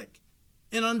Catholic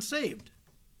and unsaved.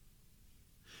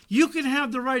 You can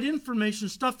have the right information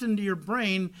stuffed into your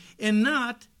brain and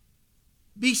not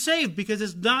be saved because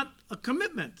it's not a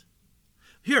commitment.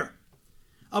 Here,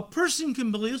 a person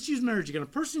can believe, let's use marriage again. A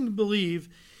person can believe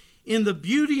in the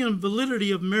beauty and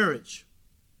validity of marriage.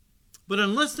 But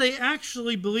unless they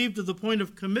actually believe to the point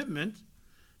of commitment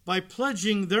by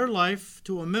pledging their life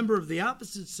to a member of the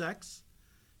opposite sex,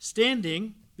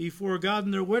 standing before God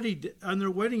on their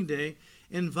wedding day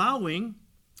and vowing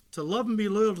to love and be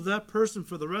loyal to that person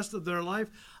for the rest of their life,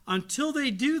 until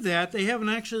they do that, they haven't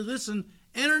actually,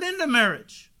 entered into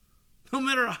marriage. No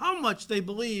matter how much they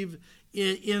believe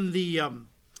they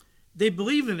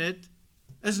believe in it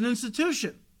as an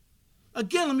institution.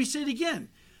 Again, let me say it again.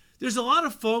 There's a lot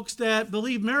of folks that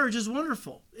believe marriage is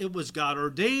wonderful. It was God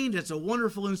ordained. It's a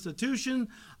wonderful institution.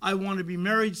 I want to be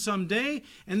married someday.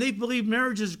 And they believe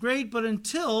marriage is great, but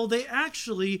until they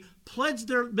actually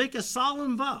make a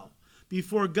solemn vow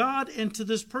before God and to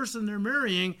this person they're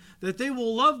marrying that they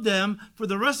will love them for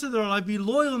the rest of their life, be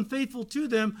loyal and faithful to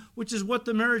them, which is what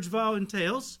the marriage vow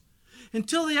entails.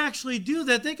 Until they actually do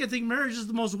that, they can think marriage is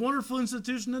the most wonderful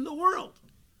institution in the world.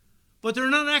 But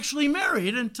they're not actually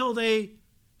married until they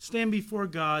stand before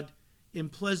God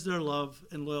and pledge their love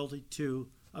and loyalty to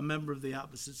a member of the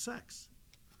opposite sex.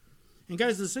 And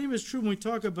guys, the same is true when we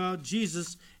talk about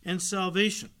Jesus and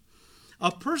salvation.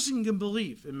 A person can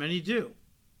believe, and many do,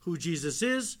 who Jesus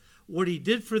is, what he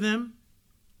did for them,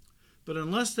 but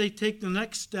unless they take the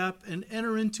next step and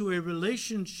enter into a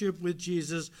relationship with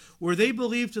Jesus where they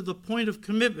believe to the point of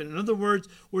commitment, in other words,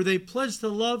 where they pledge to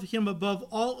love him above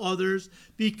all others,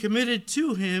 be committed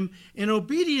to him, and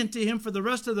obedient to him for the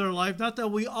rest of their life, not that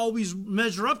we always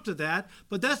measure up to that,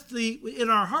 but that's in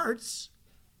our hearts.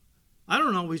 I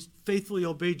don't always faithfully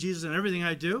obey Jesus in everything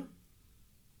I do,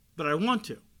 but I want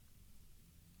to.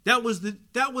 That was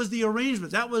the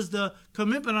arrangement. That was the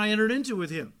commitment I entered into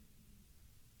with him.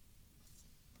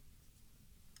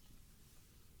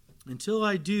 Until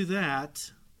I do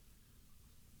that,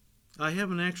 I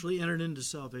haven't actually entered into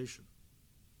salvation.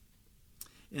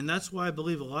 And that's why I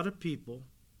believe a lot of people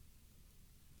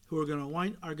who are going to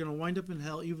wind up in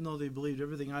hell even though they believed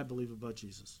everything I believe about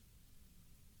Jesus.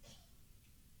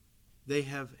 They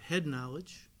have head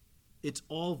knowledge. It's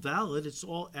all valid. It's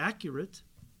all accurate.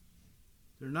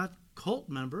 They're not cult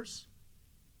members.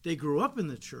 They grew up in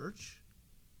the church.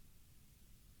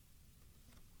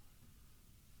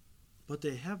 But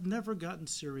they have never gotten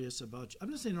serious about.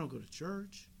 I'm not saying they don't go to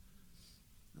church.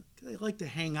 They like to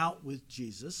hang out with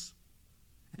Jesus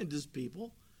and his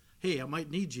people. Hey, I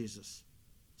might need Jesus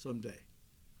someday,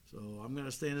 so I'm going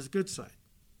to stay on his good side.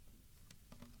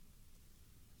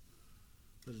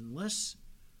 But unless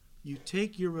you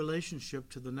take your relationship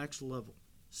to the next level,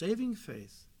 saving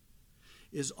faith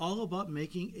is all about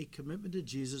making a commitment to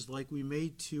Jesus like we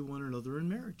made to one another in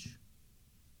marriage.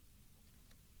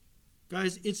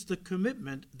 Guys, it's the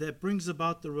commitment that brings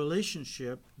about the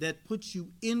relationship that puts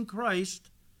you in Christ,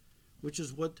 which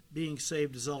is what being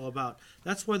saved is all about.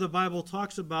 That's why the Bible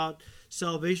talks about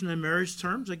salvation in marriage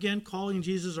terms. Again, calling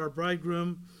Jesus our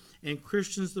bridegroom and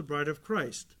Christians the bride of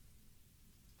Christ.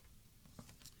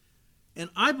 And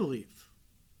I believe,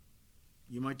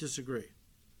 you might disagree,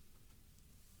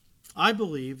 I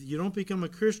believe you don't become a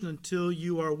Christian until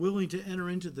you are willing to enter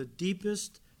into the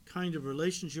deepest kind of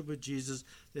relationship with Jesus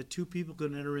that two people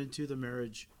can enter into the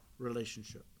marriage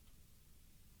relationship.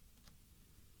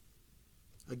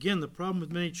 Again, the problem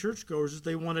with many churchgoers is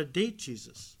they want to date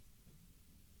Jesus.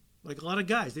 Like a lot of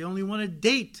guys, they only want to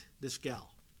date this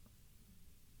gal.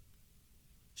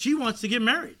 She wants to get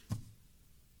married.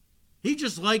 He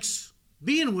just likes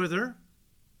being with her,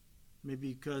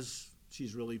 maybe because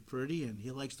she's really pretty and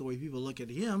he likes the way people look at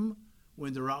him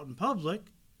when they're out in public.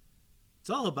 It's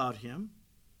all about him.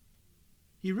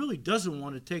 He really doesn't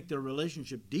want to take their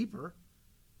relationship deeper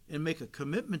and make a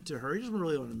commitment to her. He doesn't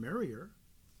really want to marry her.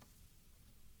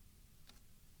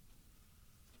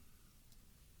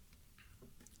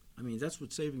 I mean, that's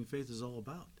what saving faith is all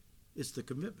about. It's the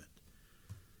commitment.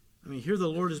 I mean, here the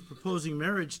Lord is proposing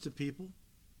marriage to people,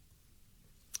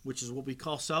 which is what we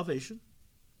call salvation.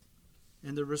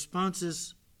 And the response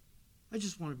is, I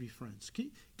just want to be friends.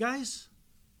 Guys,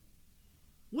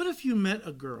 what if you met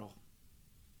a girl,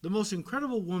 the most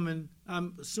incredible woman?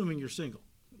 I'm assuming you're single.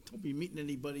 Don't be meeting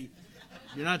anybody.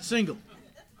 You're not single.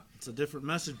 It's a different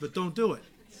message, but don't do it.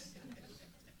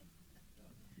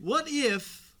 What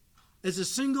if, as a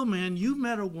single man, you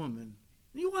met a woman,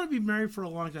 and you want to be married for a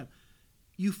long time,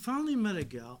 you finally met a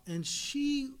gal, and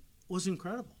she was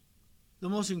incredible. The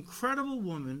most incredible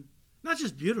woman, not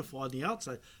just beautiful on the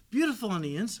outside, beautiful on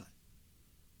the inside.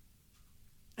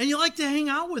 And you like to hang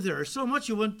out with her so much.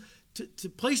 You went to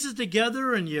places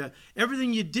together, and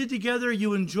everything you did together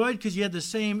you enjoyed because you had the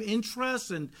same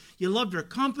interests, and you loved her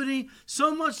company,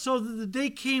 so much so that the day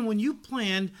came when you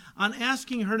planned on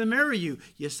asking her to marry you.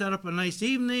 You set up a nice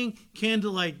evening,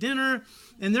 candlelight dinner,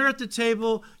 and there at the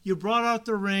table, you brought out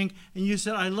the ring, and you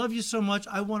said, I love you so much,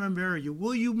 I want to marry you.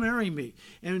 Will you marry me?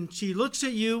 And she looks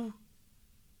at you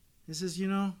and says,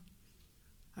 I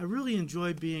really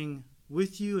enjoy being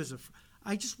with you as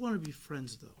I just want to be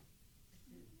friends, though.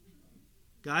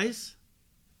 Guys,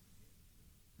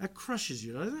 that crushes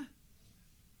you, doesn't it?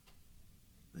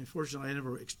 Unfortunately, I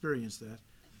never experienced that,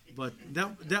 but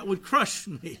that would crush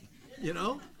me,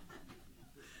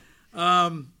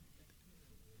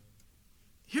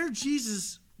 Here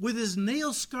Jesus, with his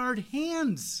nail-scarred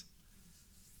hands,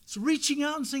 is reaching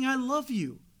out and saying, I love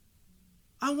you.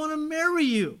 I want to marry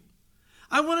you.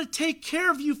 I want to take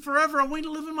care of you forever. I want you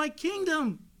to live in my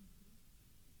kingdom.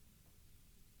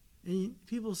 And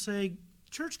people say,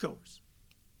 churchgoers,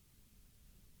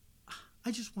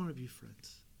 I just want to be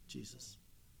friends, Jesus.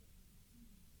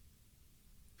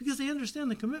 Because they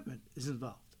understand the commitment is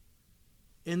involved.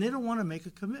 And they don't want to make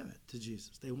a commitment to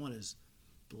Jesus. They want his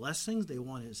blessings. They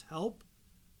want his help.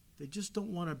 They just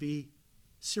don't want to be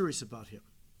serious about him.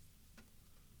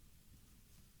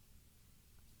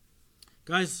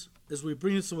 Guys, as we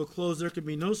bring this to a close, there can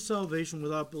be no salvation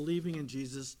without believing in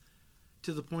Jesus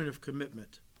to the point of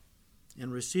commitment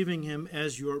and receiving him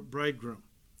as your bridegroom,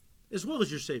 as well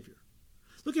as your Savior.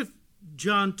 Look at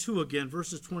John 2 again,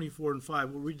 verses 24 and 5.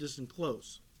 We'll read this and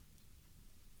close.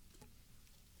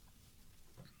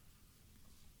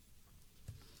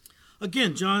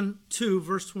 Again, John 2,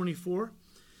 verse 24.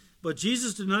 But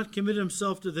Jesus did not commit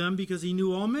himself to them because he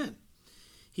knew all men.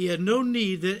 He had no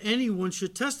need that anyone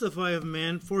should testify of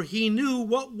man, for he knew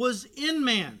what was in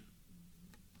man.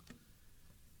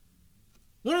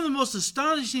 One of the most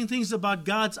astonishing things about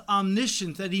God's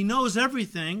omniscience, that he knows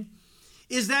everything,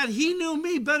 is that he knew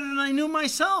me better than I knew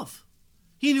myself.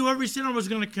 He knew every sin I was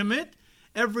going to commit,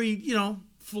 every,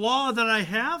 flaw that I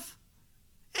have,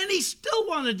 and he still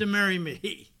wanted to marry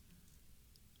me.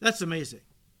 That's amazing.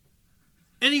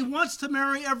 And he wants to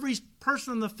marry every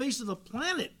person on the face of the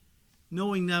planet,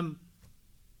 knowing them.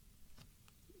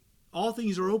 All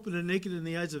things are open and naked in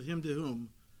the eyes of him to whom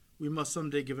we must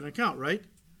someday give an account, right?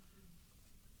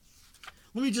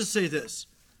 Let me just say this.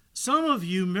 Some of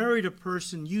you married a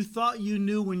person you thought you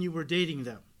knew when you were dating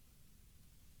them.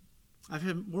 I've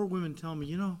had more women tell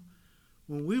me,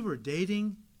 when we were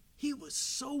dating, he was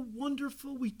so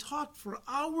wonderful. We talked for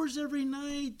hours every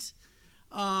night.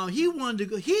 He wanted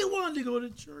to go to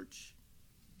church.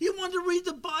 He wanted to read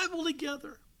the Bible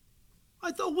together.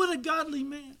 I thought, what a godly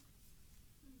man.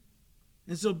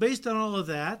 And so based on all of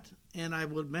that, and I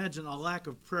would imagine a lack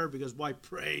of prayer, because why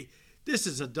pray? This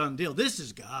is a done deal. This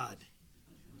is God.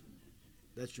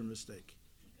 That's your mistake.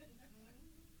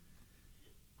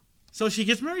 So she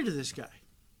gets married to this guy.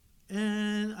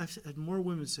 And I've had more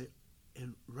women say,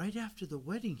 and right after the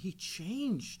wedding, he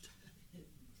changed.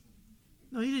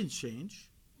 No, he didn't change.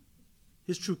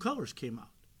 His true colors came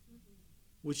out,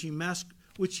 which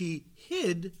he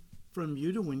hid from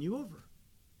you to win you over.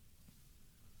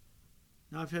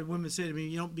 Now, I've had women say to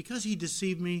me, because he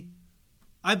deceived me,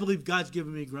 I believe God's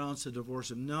given me grounds to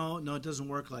divorce him. No, it doesn't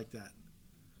work like that.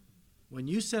 When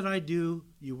you said I do,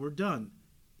 you were done.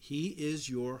 He is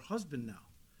your husband now.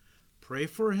 Pray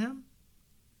for him.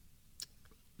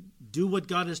 Do what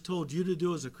God has told you to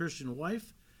do as a Christian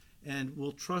wife, and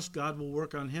we'll trust God will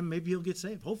work on him. Maybe he'll get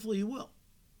saved. Hopefully he will.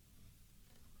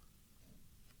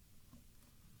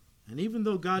 And even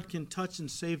though God can touch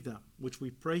and save them, which we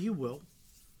pray he will,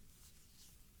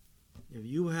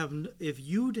 if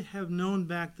you'd have known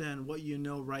back then what you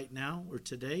know right now or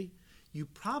today, you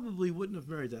probably wouldn't have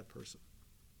married that person.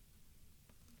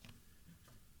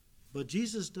 But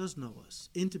Jesus does know us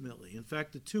intimately. In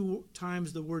fact, the 2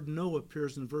 times the word know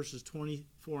appears in verses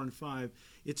 24 and 5,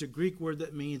 it's a Greek word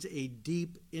that means a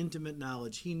deep, intimate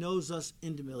knowledge. He knows us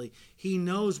intimately. He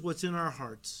knows what's in our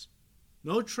hearts.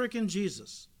 No trick in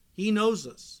Jesus. He knows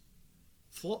us.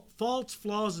 Faults,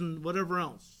 flaws, and whatever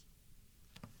else.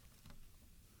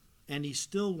 And he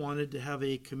still wanted to have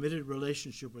a committed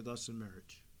relationship with us in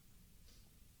marriage.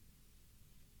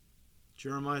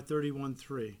 Jeremiah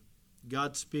 31:3.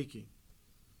 God speaking.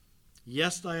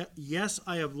 Yes,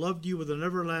 I have loved you with an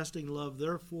everlasting love.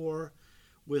 Therefore,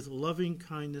 with loving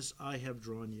kindness, I have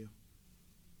drawn you.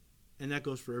 And that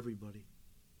goes for everybody.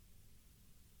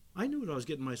 I knew what I was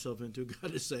getting myself into,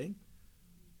 God is saying.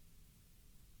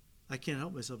 I can't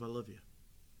help myself. I love you.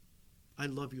 I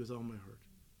love you with all my heart.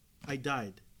 I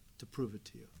died to prove it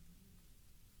to you.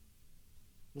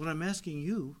 What I'm asking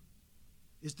you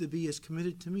is to be as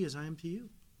committed to me as I am to you.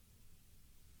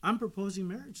 I'm proposing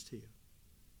marriage to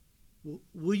you.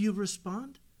 Will you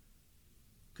respond?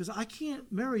 Because I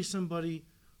can't marry somebody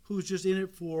who's just in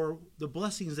it for the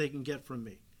blessings they can get from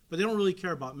me, but they don't really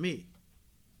care about me.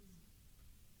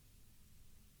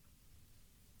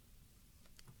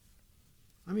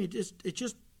 I mean, it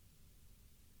just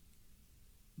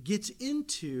gets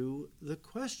into the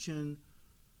question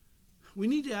we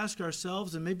need to ask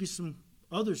ourselves, and maybe some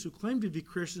others who claim to be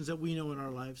Christians that we know in our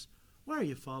lives, why are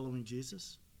you following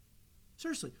Jesus?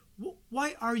 Seriously,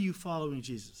 why are you following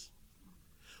Jesus?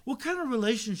 What kind of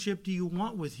relationship do you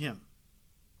want with him?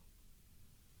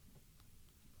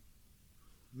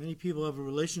 Many people have a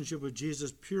relationship with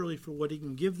Jesus purely for what he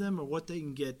can give them or what they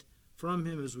can get from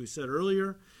him, as we said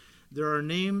earlier. There are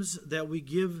names that we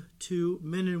give to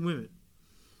men and women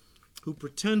who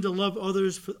pretend to love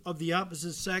others of the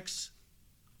opposite sex,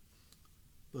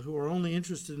 but who are only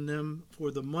interested in them for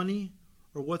the money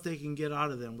or what they can get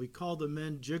out of them. We call the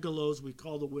men gigolos. We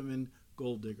call the women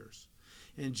gold diggers.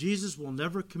 And Jesus will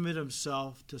never commit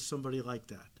himself to somebody like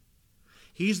that.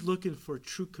 He's looking for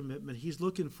true commitment. He's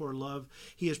looking for love.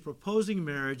 He is proposing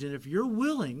marriage. And if you're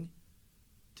willing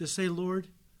to say, Lord,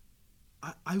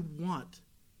 I want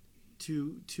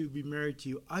to be married to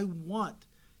you. I want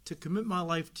to commit my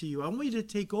life to you. I want you to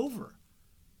take over.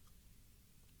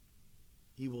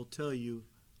 He will tell you,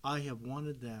 I have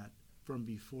wanted that from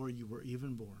before you were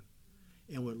even born.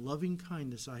 And with loving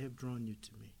kindness I have drawn you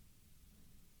to me.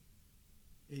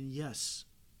 And yes,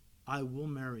 I will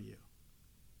marry you.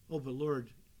 Oh, but Lord,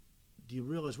 do you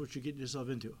realize what you're getting yourself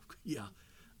into? Yeah,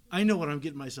 I know what I'm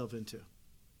getting myself into.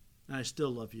 And I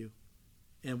still love you.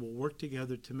 And we'll work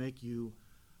together to make you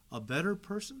a better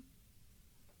person.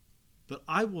 But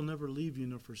I will never leave you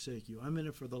nor forsake you. I'm in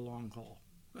it for the long haul,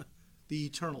 the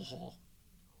eternal haul.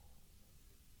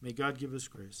 May God give us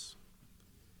grace.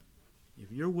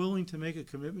 If you're willing to make a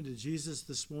commitment to Jesus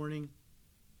this morning,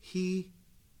 he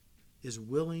is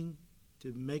willing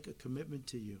to make a commitment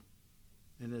to you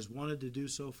and has wanted to do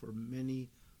so for many,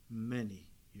 many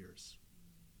years.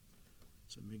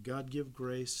 So may God give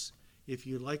grace. If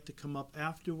you'd like to come up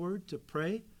afterward to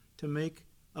pray, to make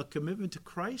a commitment to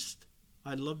Christ,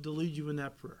 I'd love to lead you in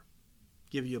that prayer.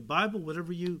 Give you a Bible,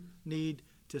 whatever you need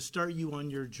to start you on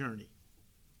your journey.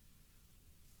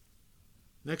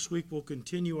 Next week, we'll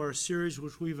continue our series,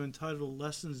 which we've entitled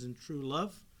Lessons in True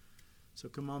Love. So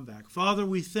come on back. Father,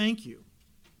 we thank you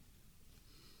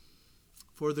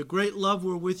for the great love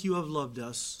wherewith you have loved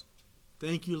us.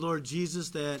 Thank you, Lord Jesus,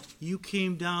 that you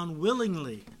came down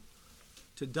willingly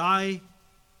to die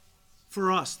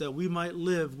for us, that we might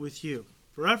live with you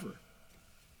forever.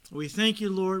 We thank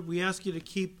you, Lord. We ask you to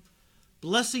keep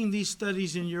blessing these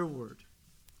studies in your word.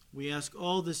 We ask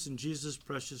all this in Jesus'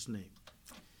 precious name.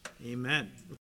 Amen.